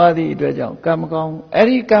ဖိတ်သွားသည့်အတွက်ကြောင့်ကံမကောင်းအဲ့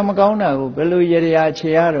ဒီကံမကောင်းတာကိုဘယ်လိုရေရာခြေ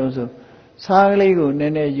ရတော့ဆိုစားကလေးကိုန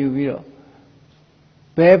ည်းနည်းယူပြီးတော့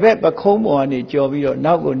ဘယ်ဘက်ပခုံးပေါ်ကနေကြော်ပြီးတော့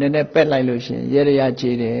နောက်ကိုနည်းနည်းပက်လိုက်လို့ရှင်ရေရာ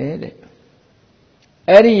ခြေတယ်တဲ့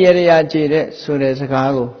အဲ့ဒီရေရာခြေတဲ့ဆိုတဲ့စ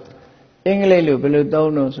ကားကိုအင်္ဂလိပ်လိုဘယ်လို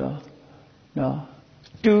သုံးလို့ဆိုနော်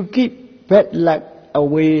to keep bad luck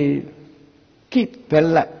away keep bad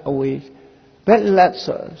luck away bad luck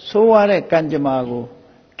ဆိုရတဲ့ကံကြမ္မာကို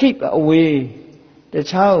keep away တ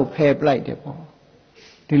ခြားကိုဖယ်ပလိုက်တယ်ပေါ့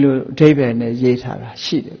ဒီလိုအဓိပ္ပာယ်နဲ့ရေးထားတာ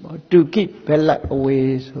ရှိတယ်ပေါ့ to keep bad luck away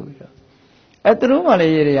ဆိုပြီးတော့အဲသူတို့မှလ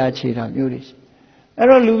ည်းရေရာခြေတာမျိုးတွေရှိအဲ့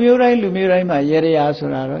တော့လူမျိုးတိုင်းမှာရေရာဆို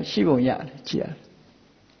တာတော့ရှိပုံရတယ်ကြည့်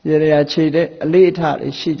ရတယ်ရေရာခြေတဲ့အလေးအထားတွေ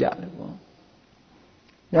ရှိကြတယ်ပေါ့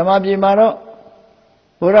ညမပြည်မှာတော့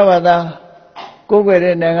ဘုရားဘာသာကိုယ်ွယ်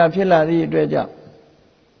တဲ့နိုင်ငံဖြစ်လာသည့်အတွက်ကြောင့်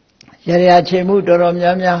ရေရာခြေမှုတော်တော်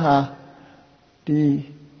များများဟာဒီ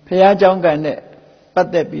ဖျားเจ้าကံနဲ့ပတ်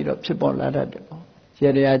သက်ပြီးတော့ဖြစ်ပေါ်လာတတ်တယ်ပေါ့ရေ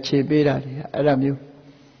ရာခြေပေးတာတွေအဲ့ဒါမျိုး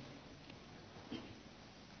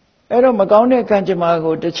အဲ့တော့မကောင်းတဲ့ကံကြမ္မာ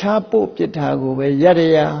ကိုတခြားပို့ပစ်တာကိုပဲယတ္တ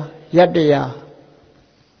ရာ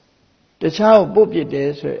တခြားကိုပို့ပစ်တယ်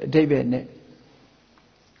ဆိုတဲ့အဓိပ္ပာယ်နဲ့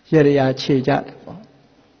ရေရာခြေကြတယ်ပေါ့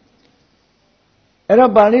အဲ့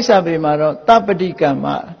တော့ပါဠိစာပေမှာတော့တပ္ပတိကမ္မ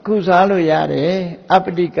ကုစားလို့ရတယ်အပ္ပ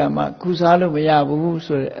တိကမ္မကုစားလို့မရဘူး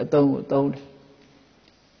ဆိုတဲ့အသုံးကိုသုံးတယ်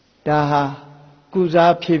ဒါဟာကု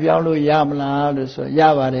စားဖြေပြောင်းလို့ရမလားလို့ဆိုရ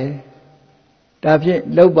ပါတယ်ဒါဖြင့်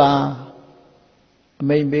လုပ်ပါအ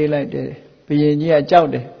မိန်ပေးလိုက်တယ်ဘုရင်ကြီးကကြောက်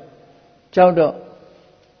တယ်ကြောက်တော့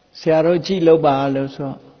ဆရာတော်ကြည့်လုပ်ပါလို့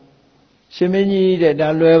ဆိုရှင်မင်းကြီးတဲ့ဒါ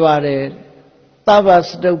လွယ်ပါတယ်သဗ္ဗစ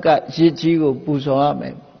တုကရစ်ကြီးကိုပူဇော်ရမ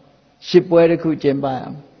ယ်ရစ်ပွဲတစ်ခုကျင်းပရ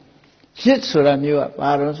မယ်ရစ်ဆိုတာမျိုးက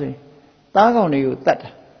ဘာလို့ဆိုရင်သားကောင်တွေကိုတတ်တာ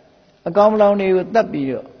အကောင်မလောင်တွေကိုတတ်ပြီး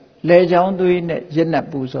တော့လေချောင်းသွေးနဲ့ရစ်နဲ့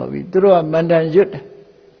ပူဇော်ပြီးသူတို့ကမန္တန်ရွတ်တယ်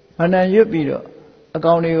မန္တန်ရွတ်ပြီးတော့အ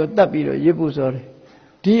ကောင်တွေကိုတတ်ပြီးတော့ရစ်ပူဇော်တယ်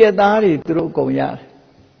ဒီအသားတွေသူတို့အကုန်ရတယ်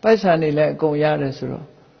ပိုက်ဆံတွေလည်းအကုန်ရတယ်ဆိုတော့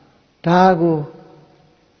ဒါကို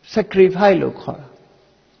sacrifice လို့ခေါ်တာ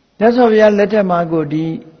မြတ်စွာဘုရားလက်ထက်မှာကိုဒီ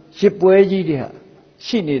ရစ်ပွဲကြီးတွေဟာ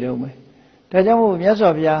ရှိနေတော့မယ်ဒါကြောင့်မို့မြတ်စွာ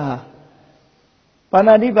ဘုရားဟာပါ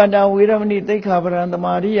ဏာတိပါဏဝေရမဏိသိက္ခာပရံသ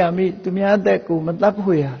မာရိယာမိသူများအသက်ကိုမတတ်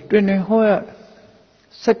ဖို့ရတွင်တွင်ဟောရ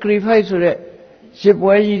sacrifice ဆိုတဲ့ရစ်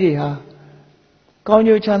ပွဲကြီးတွေဟာကောင်း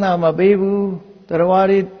ကျိုးချမ်းသာမပေးဘူးတရား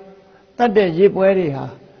တွေတတ်တဲ့ရစ်ပွဲတွေဟာ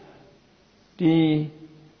ဒီ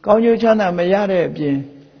ကောင်းကျိုးချမ်းသာမရတဲ့အပြင်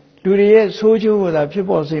လူတွေရဲ့ဆိုးကျိုးကိုသာဖြစ်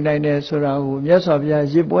ပေါ်စေနိုင်တယ်ဆိုတာကိုမြတ်စွာဘုရား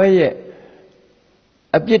ရစ်ပွဲရဲ့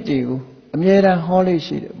အပြစ်တွေကိုအမြဲတမ်းဟောလို့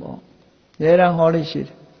ရှိတယ်ပေါ့အမြဲတမ်းဟောလို့ရှိတ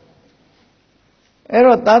ယ်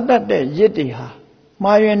Ero tata de yitiha,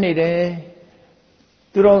 Mayani de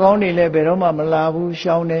Turogoni le Beroma Malabu,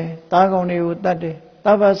 Shaune, Tagoni Utate,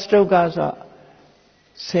 Tava Stokasa,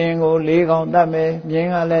 Singo, leg on dame,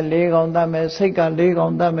 Yengale leg on dame, Seka leg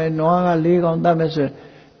on dame, Noaga leg on dame,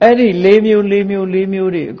 Eddie, leave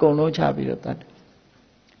you, go no chabi of that.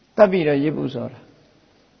 Tabira Yibuzora.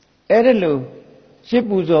 Edilu,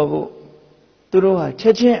 Shibuzovo, Turuha,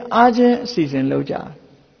 Chechen, Argent season loja.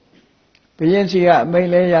 Piensia,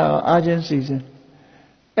 Malaya, Argent season.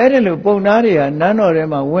 Edilu, Bonaria,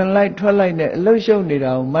 Nanorema, when light twilight, Losho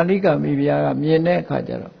Nida, Malika, Mibia, Miene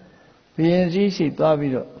Kajaro. Piensi,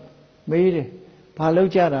 Tabido, made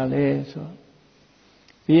Palojara le so.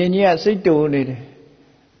 Pienia, Sito need.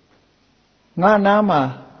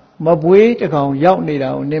 Nama, Mabwe to come, Yaut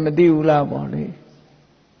Nida, Nemadiula Boli.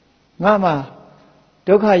 Nama,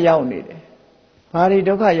 Doka Yaut need. Pari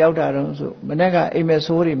Doka Yauta, so, Manega,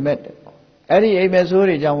 Emesori met. Eddie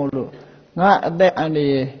Emesori Jamulu. Not that and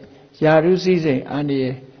the Yaru season and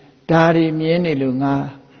the Dari Mieni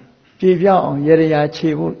Lunga. Pivia, Yeria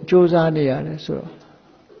Chibu, Josania, so.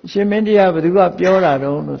 She meant to have a pure, I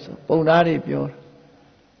don't know, Bonari pure.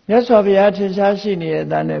 Yes, of the Atisashini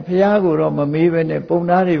than a Piago Roma Miven, a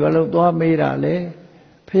Bonari Valo Mira le,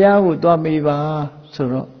 Piago Domiva,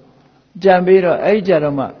 so. Jambiro,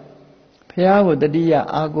 Ajarama, Piago the Dia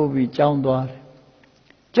Agobi, John Dware.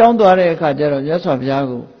 John Dware Kajaro, yes of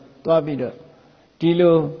Yago, Dobido,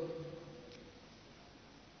 Dilo,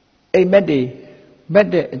 a Medi.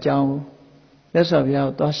 Mede John, let's have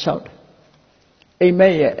you to shout. A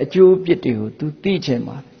mayor, a Jew pity to teach him,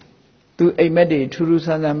 to a medi, to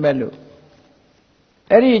Rusan and Bellu.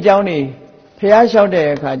 Eddie Johnny, Pia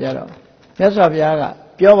shouted a Kajaro. Let's have Yaga,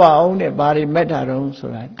 Piowa only body met her own, so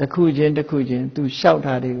right. The Kujin, to shout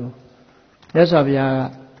at you. Let's have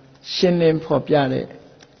Yaga, Shinlim for Piale.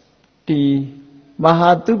 The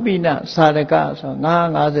Mahatupina Sadaka, so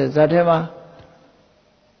Nang as a Zatema.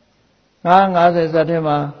 Nang as a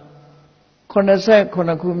Zatema, Conase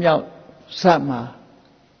Conacumiao Sama,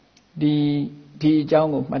 the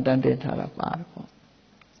Jango Madante Tarapar.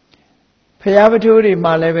 Payabituri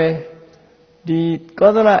Maleve, the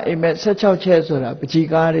Godala emet such a chesura,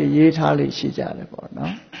 Pachigari Yetali Shijare,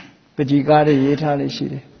 no? Pachigari Yetali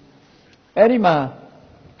Shide. Erima,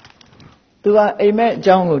 to a emet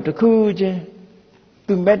Jango, the Kujin,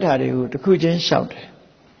 to Metari, the Kujin shout.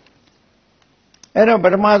 Ero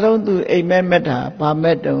but Mazon to a man meta,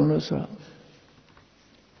 Pamet Donuso.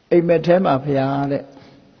 A metem up here.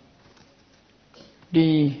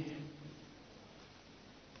 The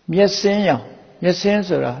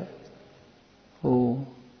Yesensora, who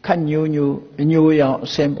can you knew your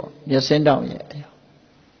symbol, Yesen down yet.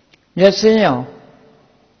 Yesen,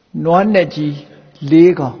 Noaneji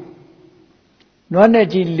legal.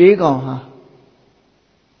 Noaneji legal, huh?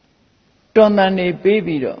 Don't any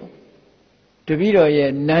baby though. To be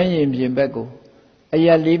a 9 years in Bego, a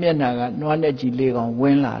year living naga, no one edgy leg on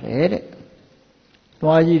when la read.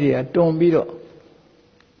 Noaji, don't be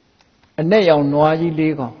a nay on Noaji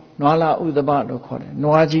leg on, Noala Udabato call it,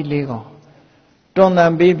 Noaji leg on. Don't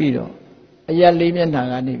then baby do, a year living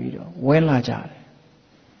naga nibido, when la jar.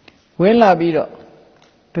 When la bido,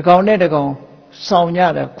 the Gaunetagon,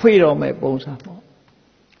 Sonya, Quido me bosa.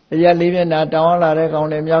 A year living that down la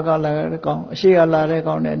recon, and Yaka la recon, she a la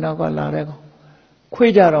recon, and Naga la recon.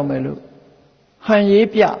 Quijaro melu, Hanye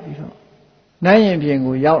Piabiro, Nayan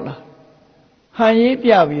Piango Yaula. Hanye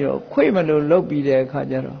Piabiro, Quimelo Lobi de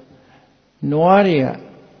Cajaro. Noaria,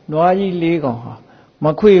 Noaji Legon,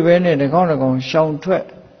 Macui Vene de Conagon, Shaun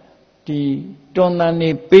Twet, the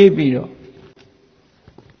Donani Babiro.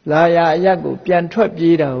 Laya Yago, Pian Twet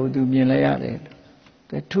Jida, who do me layade.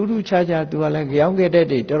 The Turu Chaja do a like younger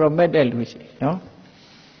daddy, Doromedel, which, no?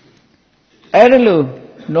 Edelu.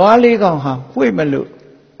 No Aligonha, Wimelu,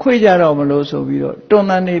 Quijaro Maloso Viro,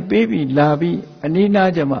 Donani baby, Labi,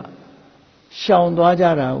 Anina Jama, Shaun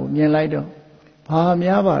Dwajara, Nielaido,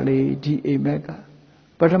 Pahamiabali, D. A. Mega,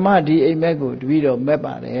 but a ma D. A. Mego, Vido,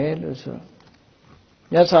 Meba, Luso.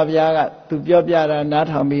 Yasaviaga, to Biobiara, not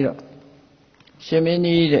Hamiro.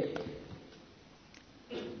 Shemini,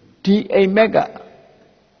 D. A. Mega,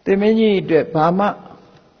 the many de Pama,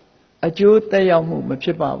 a Jew, the young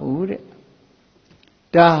Machipa wood.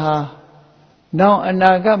 Daha now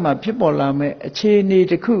Anagama people lame a chini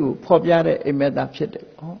the coup, Popiare a medapshit.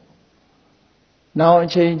 Now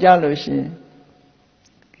change Jalushi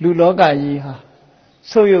Luloga yiha.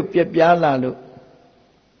 So you Piapiala look.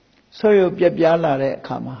 So you Piapiala re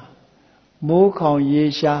kama. Mo con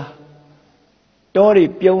yesha. Dori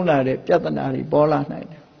Piona de Piatanari Bola night.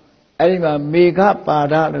 Anima mega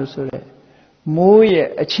pada sure. မိုးရဲ့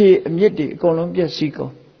အခြေအမြစ်တွေအကုန်လုံးပျက်စီးကု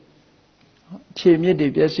န်အခြေအမြစ်တွေ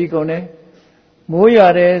ပျက်စီးကုန်တယ်မိုးရွာ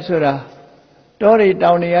တယ်ဆိုတာတောတွေ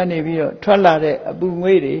တောင်တွေကနေပြီးတော့ထွက်လာတဲ့အပူ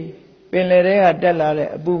ငွေ့တွေပင်လယ်ထဲကတက်လာတဲ့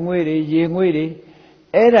အပူငွေ့တွေရေငွေ့တွေ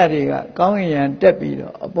အဲ့ဓာတွေကကောင်းကင်ယံတက်ပြီး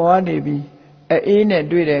တော့အပေါ်ကနေပြီးအေးနဲ့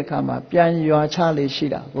တွေ့တဲ့အခါမှာပြန်ရွာချလေရှိ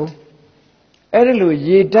တာကိုအဲ့ဒီလို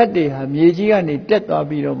ရေဓာတ်တွေဟာမြေကြီးကနေတက်သွား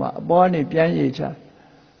ပြီးတော့မှအပေါ်ကနေပြန်ရေချ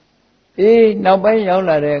နောက်ပိုင်းရောက်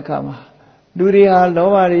လာတဲ့အခါမှာလူတွေဟာလော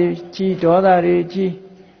ဘတွေကြီးဒေါသတွေကြီး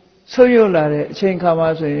ဆုပ်ယုပ်လာတဲ့အချိန်ခါမှာ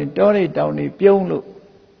ဆိုရင်တောတွေတောင်တွေပြုံးလို့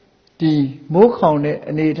ဒီမိုးခေါင်တဲ့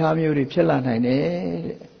အနေအထားမျိုးတွေဖြစ်လာနိုင်တယ်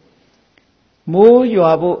တဲ့မိုး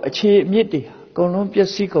ရွာဖို့အခြေအမြစ်တွေအကုန်လုံးပျက်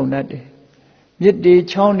စီးကုန်တတ်တယ်မြစ်တွေ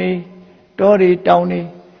ချောင်းတွေတောတွေတောင်တွေ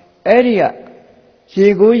အဲ့ဒီကရေ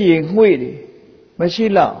ကိုရေငွေ့တွေမရှိ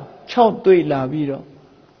လောက်ခြောက်သွေ့လာပြီးတော့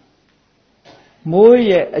မိုး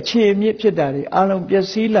ရဲ့အခြေအမြစ်ဖြစ်တာတွေအလုံးပျက်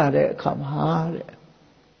စီးလာတဲ့အခါမှာတဲ့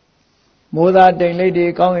မိုးသားတိမ်လိပ်တွေ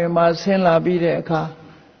ကောင်းကင်မှာဆင်းလာပြီးတဲ့အခါ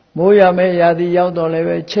မိုးရမယ့်ရာသီရောက်တော့လည်း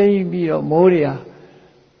ပဲချိန်ပြီးတော့မိုးတွေဟာ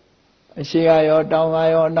အရှိကရောတောင်က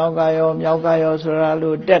ရောအနောက်ကရောမြောက်ကရောဆိုတာ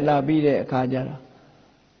လို့တက်လာပြီးတဲ့အခါကျတော့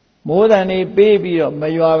မိုးတန်တွေပေးပြီးတော့မ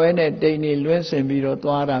ရွာဘဲနဲ့တိမ်တွေလွင့်စင်ပြီးတော့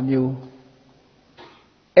သွားတာမျိုး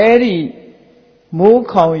အဲ့ဒီမိုး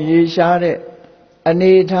ခေါင်ရေရှားတဲ့အ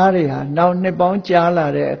နေအထားတွေဟာနောက်နှစ်ပေါင်းကြာလာ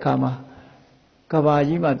တဲ့အခါမှာကဘာ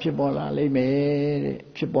ကြီးမှာဖြစ်ပေါ်လာလိမ့်မယ်တဲ့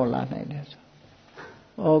ဖြစ်ပေါ်လာနိုင်တယ်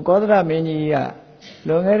ဆိုကောသရမင်းကြီးက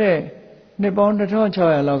လွန်ခဲ့တဲ့နှစ်ပေါင်း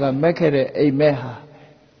1600လောက်ကမက်ခဲ့တဲ့အိမ်မက်ဟာ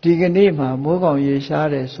ဒီကနေ့မှာမိုးကောင်ရေရှား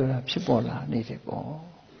တယ်ဆိုတာဖြစ်ပေါ်လာနေတယ်ပေါ့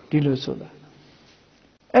ဒီလိုဆိုတာ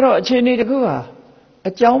အဲ့တော့အခြေအနေတစ်ခုဟာ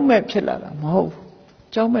အကြောင်းမဲ့ဖြစ်လာတာမဟုတ်ဘူး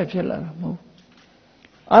အကြောင်းမဲ့ဖြစ်လာတာမဟုတ်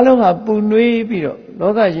အလုံးဟာပူနွေးပြီးတော့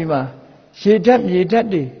လောကကြီးမှာရေဓာတ်မြေဓာတ်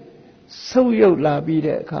တွေဆုပ်ယုပ်လာပြီး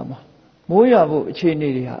တဲ့အခါမှာမိုးရွာဖို့အခြေအနေ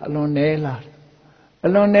တွေဟာအလွန်နည်းလာတယ်အ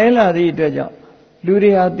လွန်နည်းလာသည့်အတွက်ကြောင့်လူ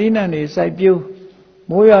တွေဟာသီးနှံတွေစိုက်ပျိုး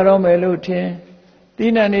မိုးရွာတော့မယ်လို့ထင်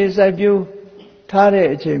သီးနှံတွေစိုက်ပျိုးထားတဲ့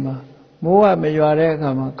အချိန်မှာမိုးကမရွာတဲ့အခါ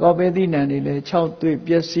မှာကောက်ပဲသီးနှံတွေလည်းခြောက်သွေ့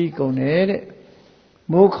ပျက်စီးကုန်တယ်တဲ့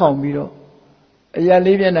မိုးခေါင်ပြီးတော့အရာ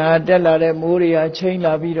လေးမျက်နှာတက်လာတဲ့မိုးတွေဟာချိန်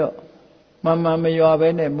လာပြီးတော့မမရွာပဲ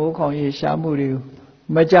နဲ့မိုးခေါင်ရေရှားမှုတွေကို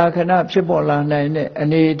မကြာခဏဖြစ်ပေါ်လာနိုင်တဲ့အ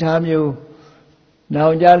နေအထားမျိုးနော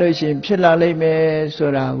င်ကြလို့ရှိရင်ဖြစ်လာလိမ့်မယ်ဆို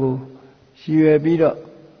တာကိုရည်ရွယ်ပြီးတော့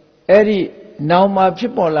အဲ့ဒီနောင်မှာဖြ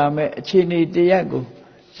စ်ပေါ်လာမဲ့အခြေအနေတရက်ကို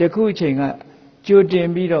ယခုအချိန်ကကြိုတင်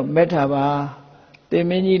ပြီးတော့မက်ထားပါသင်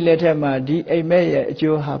မင်းကြီးလက်ထက်မှာဒီအိမ်မက်ရဲ့အ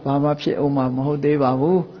ကျိုးဟာဘာမှဖြစ်အောင်မဟုတ်သေးပါ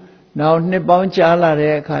ဘူးနောက်နှစ်ပေါင်းကြာလာ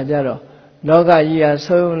တဲ့အခါကျတော့လောကကြီးဟာ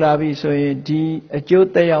ဆုံးယုံလာပြီဆိုရင်ဒီအကျိုး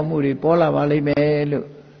သက်ရောက်မှုတွေပေါ်လာပါလိမ့်မယ်လို့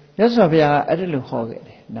မြတ်စွာဘုရားအဲ့ဒါလိုဟောခဲ့တ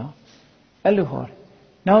ယ်နော်အဲ့လိုဟောတယ်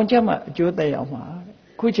နောင်ကျမှအကျိုးသက်ရောက်မှာ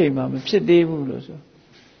ခုချိန်မှာမဖြစ်သေးဘူးလို့ဆို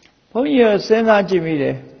ဘုန်းကြီးကစဉ်းစားကြည့်မိတ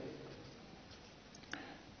ယ်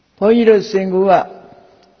ဘုန်းကြီးတို့စင်ကူက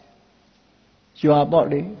ရွာပေါ့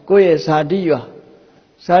လေကိုယ့်ရဲ့ဇာတိရွာ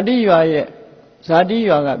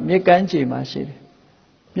ကမြစ်ကမ်းခြေမှာရှိတယ်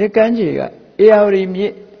မြစ်ကမ်းခြေကအေယာဝတီ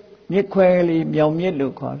မြစ်ခွဲကလေးမြောင်မြစ်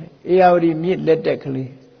လို့ခေါ်တယ်အေယာဝတီမြစ်လက်တက်က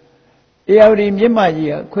လေးအေယာဝတီမြစ်မကြီး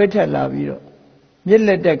ကခွဲထက်လာပြီးတော့မြစ်လ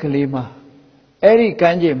က်တက်ကလေးမှာအဲ့ဒီက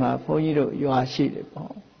မ်းခြေမှာဘုန်းကြီးတို့ရွာရှိတယ်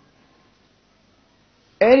ပေါ့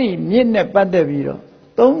အဲ့ဒီမြစ်နဲ့ပတ်သက်ပြီးတော့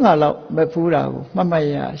3ခါလောက်မဖူးတာကိုမှတ်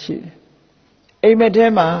ရရှိတယ်အိမ်မက်ထဲ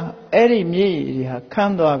မှာအဲ့ဒီမြစ်ကြီးဟာခ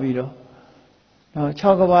န်းသွားပြီးတော့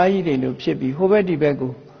6ကဘာကြီးတွေလို့ဖြစ်ပြီးဟိုဘက်ဒီဘက်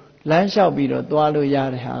ကိုလမ်းလျှောက်ပြီးတော့သွားလို့ရ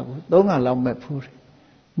တဲ့ဟာကို3ခါလောက်မဖူးတယ်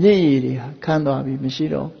မြစ်ကြီးတွေဟာခန်းသွားပြီးမရှိ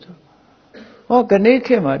တော့ဘူးဆိုဟောကနေ့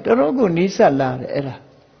ခေတ်မှာတော်တော်ကိုနီးစပ်လာတယ်အဲ့ဒါ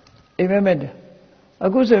အိမ်မက်တဲ့အ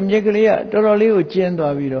ခုဆိုမြစ်ကလေးကတော်တော်လေးကိုကျင်း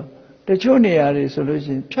သွားပြီးတော့တချို့နေရာတွေဆိုလို့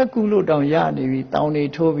ရှိရင်ဖြတ်ကူလို့တောင်ရနေပြီတောင်တွေ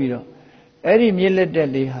ထိုးပြီးတော့အဲ့ဒီမြစ်လက်တက်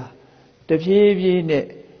လေးဟာတဖြည်းဖြည်းနဲ့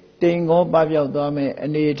တိမ်ကောပပျောက်သွားမယ်အ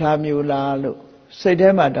နေအထားမျိုးလားလို့စိတ်ထဲ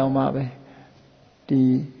မှာတောင်းပါပဲဒီ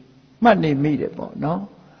မှတ်နေမိတယ်ပေါ့နော်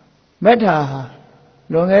မက်ထာဟာ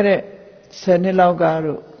လွန်ခဲ့တဲ့10နှစ်လောက်က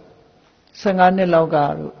တို့15နှစ်လောက်က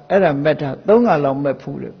တို့အဲ့ဒါမက်ထာ3ခါလောက်မက်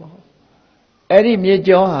ဖူးတယ်ပေါ့အဲ့ဒီမြေ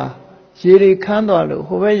ကျောဟာရေတွေခန်းသွားလို့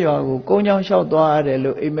ဟိုဘက်ရွာကိုကုန်းချောင်းလျှောက်သွားရတယ်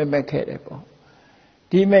လို့အိမ်မက်ခဲ့တယ်ပေါ့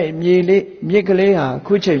ဒီမဲ့မြစ်ကလေးဟာ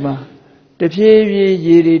ခုချိန်မှာတဖြည်းဖြည်း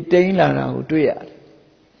ရေတွေတိမ်လာတာကိုတွေ့ရတယ်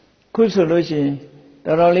ခုဆိုလို့ရှိရင်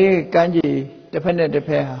တော်တော်လေးကမ်းခြေတစ်ဖက်နဲ့တစ်ဖ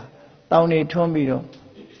က်ဟာတောင်တွေထွန်းပြီးတော့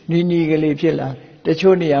နီကလေးဖြစ်လာတယ်တ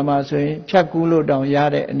ချို့နေရာမှာဆိုရင်ဖြတ်ကူးလို့တောင်ရ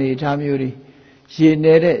တဲ့အနေအထားမျိုးတွေရေ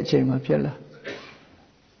နေတဲ့အချိန်မှာဖြစ်လာ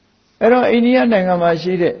အဲ့တော့အိန္ဒိယနိုင်ငံမှာ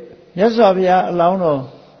ရှိတဲ့မြတ်စွာဘုရားအလောင်းတော်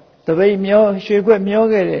တပိတ်မျောရွှေခွက်မျော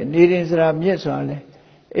ခဲ့တဲ့နေရင်စရာမြစ်ဆိုတာလေ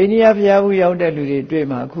အိန္ဒိယဘုရားဘူးရောက်တဲ့လူတွေတွေ့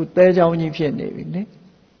မှာအခုသဲချောင်းကြီးဖြစ်နေပြီလေ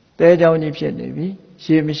သ တဲကြောင်းကြီးဖြစ်နေပြီ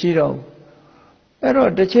ရေမရှိတော့ဘူးအဲ့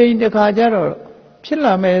တော့တစ်ချိန်တစ်ခါကျတော့ဖြစ်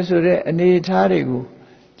လာမယ်ဆိုတဲ့အနေအထားတွေကို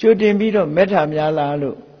ကြိုတင်ပြီးတော့မေတ္တာများလား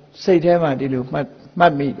လို့စိတ်ထဲမှာဒီလိုမှ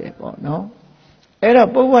တ်မိတယ်ပေါ့နော်အဲ့တော့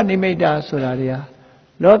ပုဗ္ဗနိမိတ်တာဆိုတာတွေဟာ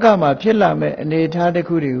လောကမှာဖြစ်လာမဲ့အနေအထားတစ်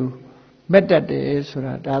ခုတွေကိုမက်တတ်တယ်ဆို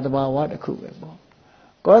တာဒါသဘာဝတစ်ခုပဲပေါ့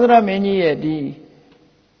ကောသရမင်းကြီးရဲ့ဒီ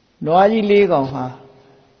နွားကြီး၄ကောင်ဟာ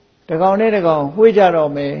တကောင်နဲ့တကောင်ဝှေ့ကြ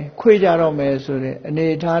တော့မယ်ခွေကြတော့မယ်ဆိုတဲ့အနေ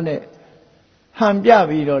အထားနဲ့ဟန်ပြ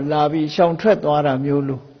ပြီးတော့လာပြီးရှောင်ထွက်သွားတာမျိုး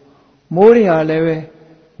လို့မိုးတွေဟာလည်းပဲ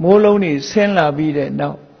မိုးလုံးတွေဆင်းလာပြီးတဲ့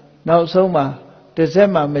နောက်ဆုံးမှာတစ်စက်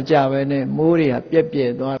မှမကြပဲနဲ့မိုးတွေကပြက်ပြဲ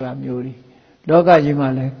သွားတာမျိုးတွေလောကကြီးမှာ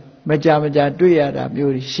လည်းမကြတွေ့ရတာ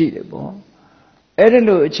မျိုးတွေရှိတယ်ပေါ့အဲ့ဒီ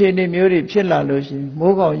လိုအခြေအနေမျိုးတွေဖြစ်လာလို့ရှိရင်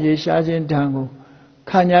မိုးကောင်ရေရှားခြင်းဓာတ်ကို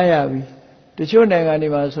ခံရရပြီတချို့နိုင်ငံတွေ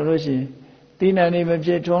မှာဆိုလို့ရှိရင်တိဏ္ဍာနေမဖြ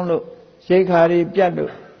စ်ထွန်းလို့ရိတ်ခါတွေပြတ်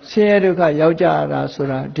လို့ဆင်းရဲဒုက္ခရောက်ကြရတာဆို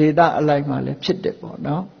တာဒေသအလိုက်မှလည်းဖြစ်တယ်ပေါ့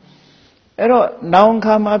နော်အဲ့တော့နောင်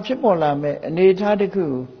ခါမှာဖြစ်ပေါ်လာမဲ့အနေအထားတစ်ခု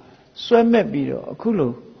ကိုစွဲမဲ့ပြီးတော့အခု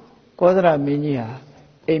လိုကောသရမင်းကြီးဟာ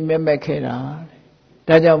အိမ်မက်ခဲ့တာ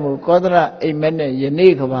ဒါကြောင့်မို့ကောသရအိမ်မက်နဲ့ယ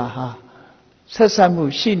နေ့ကဘာဟာဆက်ဆက်မှု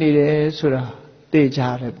ရှိနေတယ်ဆိုတာသိကြ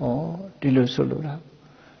တယ်ပေါ့ဒီလိုဆိုလိုတာ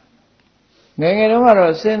ငယ်ငယ်တုန်းက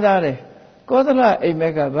တော့စဉ်းစားတယ်ကောသလအိမ်မ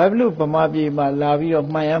က်ကဘာဖြစ်လို့ဗမာပြည်မှာလာပြီးတော့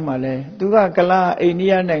မှန်ရမှာလဲသူကကလာအိန္ဒိ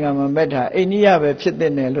ယနိုင်ငံမှာမက်တာအိန္ဒိယပဲဖြစ်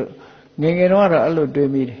တဲ့နယ်လို့ငယ်ငယ်တုန်းကတော့အဲ့လို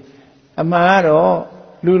တွေးမိတယ်အမှန်ကတော့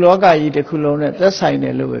လူလောကကြီးတစ်ခုလုံးနဲ့သက်ဆိုင်တ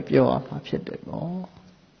ယ်လို့ပဲပြောရမှာဖြစ်တယ်ပေါ့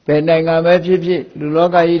ဘယ်နိုင်ငံပဲဖြစ်ဖြစ်လူလော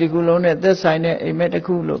ကကြီးတစ်ခုလုံးနဲ့သက်ဆိုင်တဲ့အိမ်မက်တစ်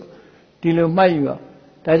ခုလို့ဒီလိုမှတ်ယူအောင်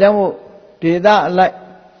ဒါကြောင့်မို့ဒေသအလိုက်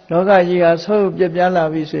လောကကြီးဟာဆုပ်ပြပြလာ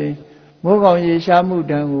ပြီဆိုရင်မိုးကောင်ရေရှားမှု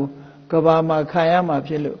တန်းကိုကဘာမှာခံရမှာ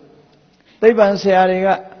ဖြစ်လို့သိပ္ပံဆရာတွေက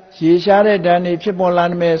ရေရှားတဲ့ဓာတ်တွေဖြစ်ပေါ်လာ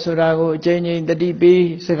မယ်ဆိုတာကိုအချိန်ချင်းတတိပေး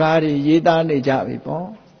စကားတွေရေးသားနေကြပြီပေါ့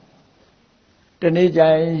တနေ့ကျ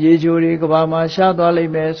ရင်ရေချိုတွေကဘာမှာရှားသွားလိ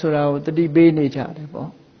မ့်မယ်ဆိုတာကိုတတိပေးနေကြတယ်ပေါ့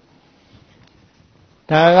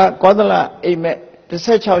ဒါကကောသလအိမ်မက်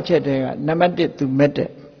16ချက်တည်းကနံပါတ်1သူမက်တဲ့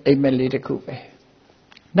အိမ်မက်လေးတစ်ခုပဲ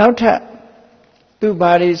နောက်ထပ်သူ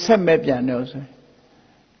ဘာတွေဆက်မဲ့ပြန်တော့ဆို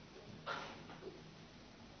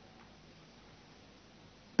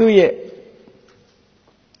သူ့ရဲ့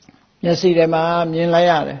မျက်စိထဲမှာမြင်လိုက်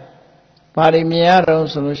ရတယ်ဘာတွေမြင်ရတော့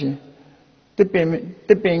ဆိုလို့ရှိရင်တ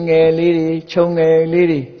စ်ပင်ငယ်လေးတွေခြုံငယ်လေး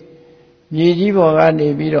တွေမြေကြီးပေါ်ကနေ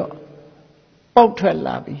ပြီးတော့ပေါက်ထွက်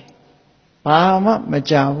လာပြီဘာမှမ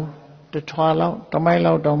ကြောက်ဘူးတထွာလောက်တမိုင်း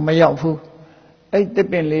လောက်တော့မရောက်ဘူးအဲ့တစ်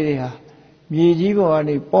ပင်လေးတွေဟာမြေကြီးပေါ်က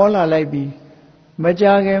နေပေါ်လာလိုက်ပြီးမကြ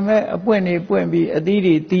ခင်မဲ့အပွင့်နေပွင့်ပြီးအသီး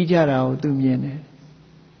တွေတီးကြတာကိုသူမြင်တယ်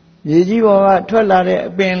မြေကြီးပေါ်ကထွက်လာတဲ့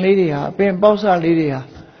အပင်လေးတွေဟာအပင်ပေါက်စလေးတွေဟာ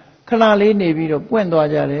ခဏလေးနေပြီးတော့ပွင့်သွား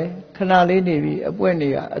ကြတယ်ခဏလေးနေပြီးအပွင့်တွေ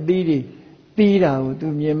ကအသီးတွေတီးတာကိုသူ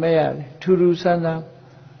မြင်မဲ့ရတယ်ထူးထူးဆန်းဆန်း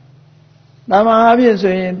တမန်အဖြစ်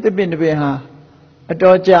ဆိုရင်တစ်ပင်တစ်ပင်ဟာအ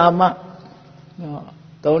တော်ကြာမှ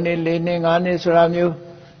3နှစ်4နှစ်5နှစ်ဆိုတာမျိုး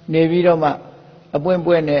နေပြီးတော့မှအပွင့်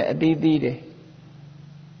ပွင့်နဲ့အသီးသီးတယ်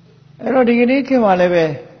အဲ့တော့ဒီကနေ့ခင်မှာလည်းပဲ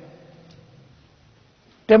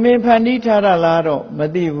တမင်ဖန်တီးထားတာလားတော့မ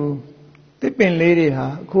သိဘူးတစ်ပင်လေးတွေဟာ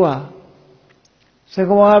အခုဟာစ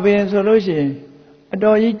ကဝါပင်ဆိုလို့ရှိရင်အ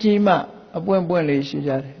တော်ကြီးကြီးမှအပွင့်ပွင့်လေးရှိ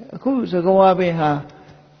ကြတယ်အခုစကဝါပင်ဟာ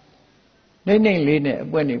နှိမ့်နှိမ့်လေးနဲ့အ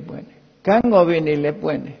ပွင့်နေပွင့်တယ်ကန်းငေါ်ပင်တွေလည်းပွ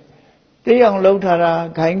င့်တယ်တေးအောင်လှုပ်ထားတာ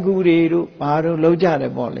ခိုင်းကူတွေတို့ဘာတို့လှုပ်ကြတ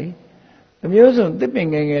ယ်ပေါ့လေအမျိုးစုံတစ်ပင်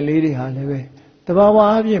ငယ်ငယ်လေးတွေဟာလည်းပဲတဘာဝ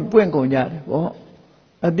အပြင်ပွင့်ကုန်ကြတယ်ပေါ့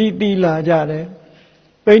အတိတိလာကြတယ်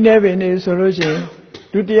ပိန်းနေပင်နေဆိုလို့ရှိရင်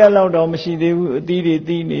ဒုတိယလောက်တော့မရှိသေးဘူးအသီးတွေ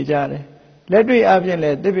သီးနေကြတယ်လက်တွေ့အပြင်လ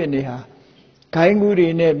ည်းတစ်ပင်တွေဟာခိုင်းကူတွေ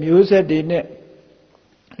နဲ့မျိုးဆက်တွေနဲ့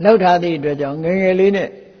လောက်ထားသည့်အတွက်ကြောင့်ငယ်ငယ်လေးနဲ့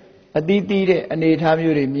အသီးသီးတဲ့အနေအထား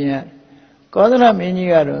မျိုးတွေမြင်ရကောသလမင်းကြီး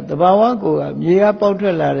ကတော့တဘာဝကိုကမြေကပေါက်ထွ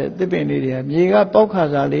က်လာတဲ့တစ်ပင်လေးတွေကမြေကပေါက်ခါ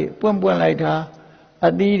စားလေးပွင့်ပွင့်လိုက်တာအ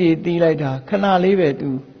သီးတွေတီးလိုက်တာခဏလေးပဲသူ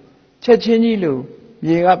ချက်ချင်းကြီးလို့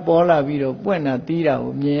မြေကပေါ်လာပြီးတော့ပွင့်တာတီးတာ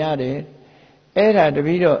ကိုမြင်ရတယ်အဲ့ဒါတ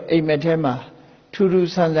ပီတော့အိမ်မက်ထဲမှာထူးထူး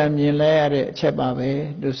ဆန်းဆန်းမြင်လဲရတဲ့အချက်ပါပဲ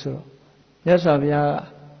လို့ဆိုတော့မြတ်စွာဘုရား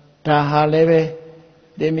ကဒါဟာလည်းပဲ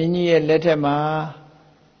တေမင်းကြီးရဲ့လက်ထက်မှာ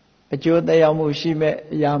အကျိုးသက်ရောက်မှုရှိမဲ့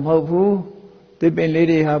အရာမဟုတ်ဘူးသစ်ပင်လေး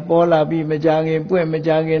တွေဟာပေါ်လာပြီးမကြခင်ပွင့်မ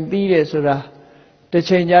ကြခင်တီးတယ်ဆိုတာတစ်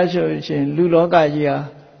ချိန်ကြာဆိုရှင်လူလောကကြီးဟာ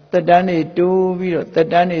တက်တန်းတွေတိုးပြီးတော့တက်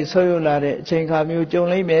တန်းတွေဆုပ်ယုပ်လာတဲ့အချိန်ခါမျိုးကြုံ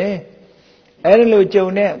လိမ့်မယ်အဲ့ဒီလိုကြုံ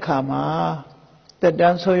တဲ့အခါမှာတက်တ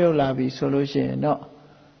န်းဆုပ်ယုပ်လာပြီဆိုလို့ရှိရင်တော့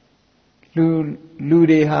လူ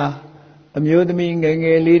တွေဟာအမျိုးသမီးငယ်င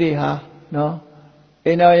ယ်လေးတွေဟာနော်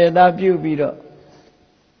အိမ်တော်ရသားပြုတ်ပြီးတော့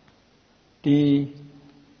ဒီ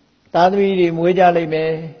သားသမီးတွေမွေးကြလိမ့်မ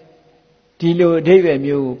ယ် ဒီလိုအဓိပ္ပာယ်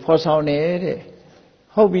မျိုးကိုဖော်ဆောင်နေတဲ့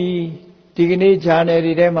ဟုတ်ပြီဒီကနေ့ဂျာနယ်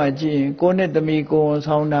တွေထဲမှာကြည့်ရင်ကိုနဲ့သမီးကိုဝန်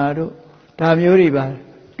ဆောင်တာတို့ဒါမျိုးတွေပါ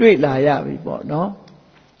တွေ့လာရပြီပေါ့နော်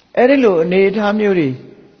အဲ့ဒီလိုအနေအထားမျိုးတွေ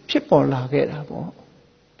ဖြစ်ပေါ်လာခဲ့တာပေါ့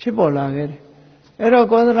ဖြစ်ပေါ်လာခဲ့တယ်အဲ့တော့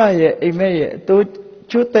ကောသလရဲ့အိမ်မက်ရဲ့အတိုး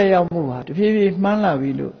ချွတ်တက်ရောက်မှုဟာတဖြည်းဖြည်းမှန်းလာ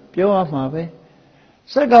ပြီလို့ပြောရမှာပဲ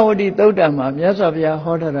စက္ကဝတိသုတ်တံမှာမြတ်စွာဘုရား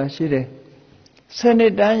ဟောထားတာရှိတယ်10 နှ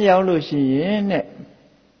စ်တန်းရောက်လို့ရှိရင်တဲ့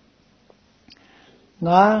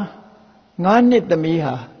ငါးနှစ်သမီး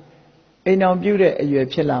ဟာအိမ်အောင်ပြုတဲ့အရွယ်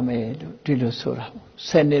ဖြစ်လာမယ်လို့ဒီလိုဆိုတာ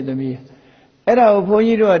10 နှစ်သမီးအဲ့ဒါကိုဘုန်း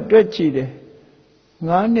ကြီးတို့ကတွက်ကြည့်တယ်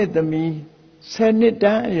9 နှစ်သမီး10 နှစ်တ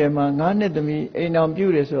န်းအရွယ်မှာ9 နှစ်သမီးအိမ်အောင်ပြု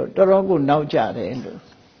တယ်ဆိုတော့တော်တော်ကိုနောက်ကျတယ်လို့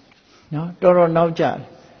နော်တော်တော်နောက်ကျတယ်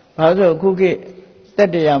ဘာလို့ဆိုအခုခေတ်တက်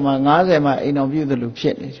တရာမှာ90မှာအိမ်အောင်ပြုသလိုဖြ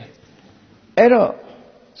စ်နေတယ်အဲ့တော့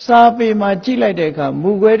စာပေမှာကြည့်လိုက်တဲ့အခါ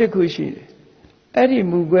မူခွဲတစ်ခုရှိတယ်အဲ့ဒီ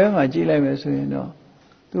မူခွဲမှာကြည့်လိုက်မယ်ဆိုရင်တော့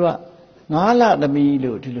သူက9 လသမီး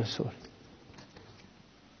လို့ဒီလိုဆိုတယ်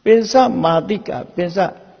ပင်စမာတိကပင်စ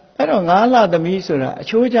အဲ့တော့9 လသမီးဆိုတာအ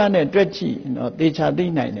ချိုးချနဲ့တွက်ကြည့်နော်သေချာသိ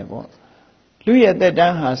နိုင်တယ်ပေါ့လူရဲ့သက်တ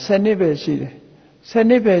မ်းဟာ10 နှစ်ပဲရှိတယ်10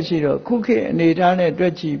 နှစ်ပဲရှိတော့ခုခေတ်အနေထားနဲ့တွ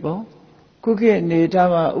က်ကြည့်ပေါ့ခုခေတ်အနေထား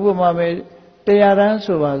မှာဥပမာမဲ့100 တန်း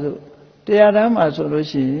ဆိုပါစို့100 တန်းမှာဆိုလို့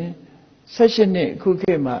ရှိရင်18 နှစ်ခု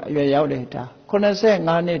ခေတ်မှာအရွယ်ရောက်တယ်ဒါ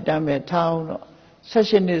85 နှစ်တန်းပဲထားအောင်တော့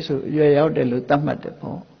18 နှစ်ဆိုအရွယ်ရောက်တယ်လို့သတ်မှတ်တယ်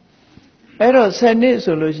ပေါ့အဲ့တော့10 နှစ်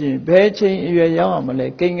ဆိုလို့ရှိရင်ဘယ်ချိန်အရွယ်ရောက်အောင်မလဲ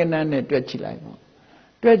ကိန်းကနန်းနဲ့တွက်ကြည့်လိုက်ပေါ့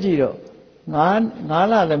တွက်ကြည့်တော့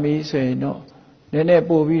9 လသမီးဆိုရင်တော့နည်းနည်း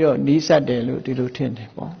ပို့ပြီးတော့နီးစပ်တယ်လို့ဒီလိုထင်တယ်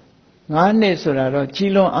ပေါ့9 နှစ်ဆိုတာတော့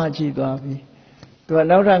ကြီးလွန်အားကြီးသွားပြီသူက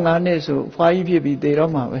နောက်ထပ်9 နှစ်ဆိုဖွားကြီးဖြစ်ပြီးသေ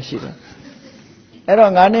တော့မှပဲရှိတယ်အဲ့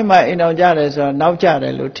တော့9 နှစ်မှအိမ်အောင်ကြတယ်ဆိုတော့နောက်ကြတ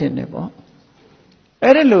ယ်လို့ထင်တယ်ပေါ့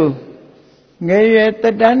အဲ့ဒါလို့ငယ်ရွယ်တ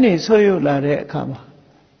က်တန်းနေဆွတ်ယုတ်လာတဲ့အခါမှာ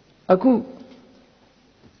အခု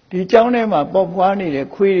ဒီเจ้าထဲမှာပေါက်ဖွားနေတဲ့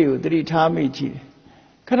ခွေးတွေကိုသတိထားမိကြည့်တယ်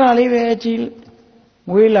ခဏလေးပဲကြီး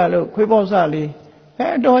မွေးလာလို့ခွေးပေါက်စလေး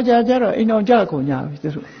တော်ကြာကြတော့အိမ်အောင်ကြကုန်ကြပြီသူ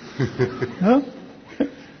တို့နော်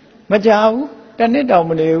မကြဘူးတစ်နှစ်တောင်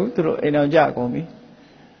မနေဘူးသူတို့အိမ်အောင်ကြကုန်ပြီ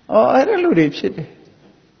အဲ့ဒါလူတွေဖြစ်တယ်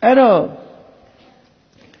အဲ့တော့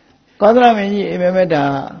ကောသလမင်းကြီးအိမ်မက်တာ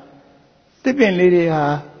တစ်ပင်လေးတွေဟာ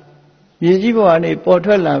မြေကြီးပေါ်ကနေပေါ်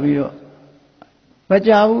ထွက်လာပြီးတော့မ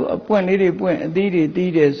ကြဘူးအပွင့်လေးတွေပွင့်အသီးတွေ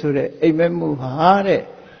သီးတယ်ဆိုတဲ့အိမ်မက်မှုဟာတဲ့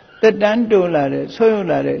တက်တန်းတိုးလာတဲ့ဆွေးရုံ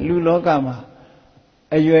လာတဲ့လူလောကမှာ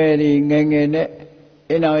အရွယ်တွေငယ်ငယ်နဲ့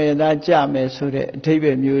အိမ်အောင်ရသားကြမယ်ဆိုတဲ့အဓိပ္ပာ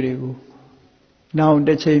ယ်မျိုးတွေကိုနောင်တ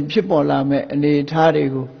စ်ချိန်ဖြစ်ပေါ်လာမဲ့အနေအထားတွေ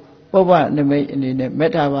ကိုပုဗ္ဗနမိတ်အနေနဲ့မေ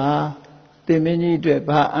တ္တာပါသင်မင်းကြီးအတွက်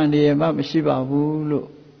ဘာအန္တရာယ်မှမရှိပါဘူးလို့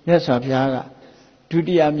မြတ်စွာဘုရားကဒု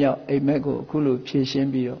တိယမြောက်အိမ်မက်ကိုအခုလိုဖြည့်ရှင်း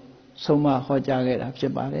ပြီးတော့ဆုံးမဟောကြားခဲ့တာဖြ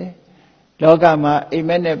စ်ပါတယ်လောကမှာအိမ်မ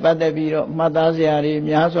က်နဲ့ပတ်သက်ပြီးတော့မှတ်သားစရာတွေ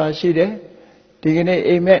များစွာရှိတယ်ဒီကနေ့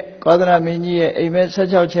အိမ်မက်ကောသလမင်းကြီးရဲ့အိမ်မက်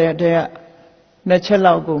16 ချက်တည်းက2 ချက်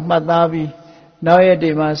လောက်ကိုမှတ်သားပြီးနောက်ရက်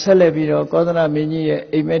တွေမှာဆက်လက်ပြီးတော့ကောသလမင်းကြီးရဲ့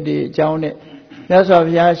အိမ်မက်တွေအကြောင်းနဲ့မြတ်စွာ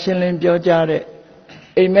ဘုရားရှင်းလင်းပြောကြားတဲ့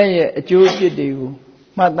အိမ်မက်ရဲ့အကျိုးအပြစ်တွေကို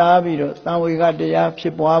မှတ်သားပြီးတော့သံဝေကတရားဖြ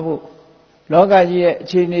စ်ပွားဖို့လောကကြီးရဲ့အ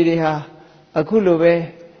ခြေအနေတွေဟာအခုလိုပဲ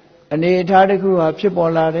အနေအထားတစ်ခုဟာဖြစ်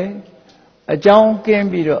ပေါ်လာတယ်အကြောင်းကင်း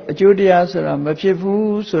ပြီးတော့အကျိုးတရားဆိုတာမဖြစ်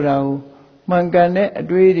ဘူးဆိုတာကိုမှန်ကန်တဲ့အ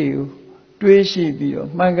တွေးတွေကိုတွေးရှိပြီးတော့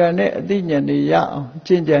မှန်ကန်တဲ့အသိဉာဏ်တွေရအောင်ကျ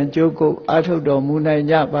င့်ကြံကြိုးကုပ်အားထုတ်တော်မူနိုင်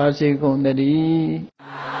ကြပါစေကုန်သတည်း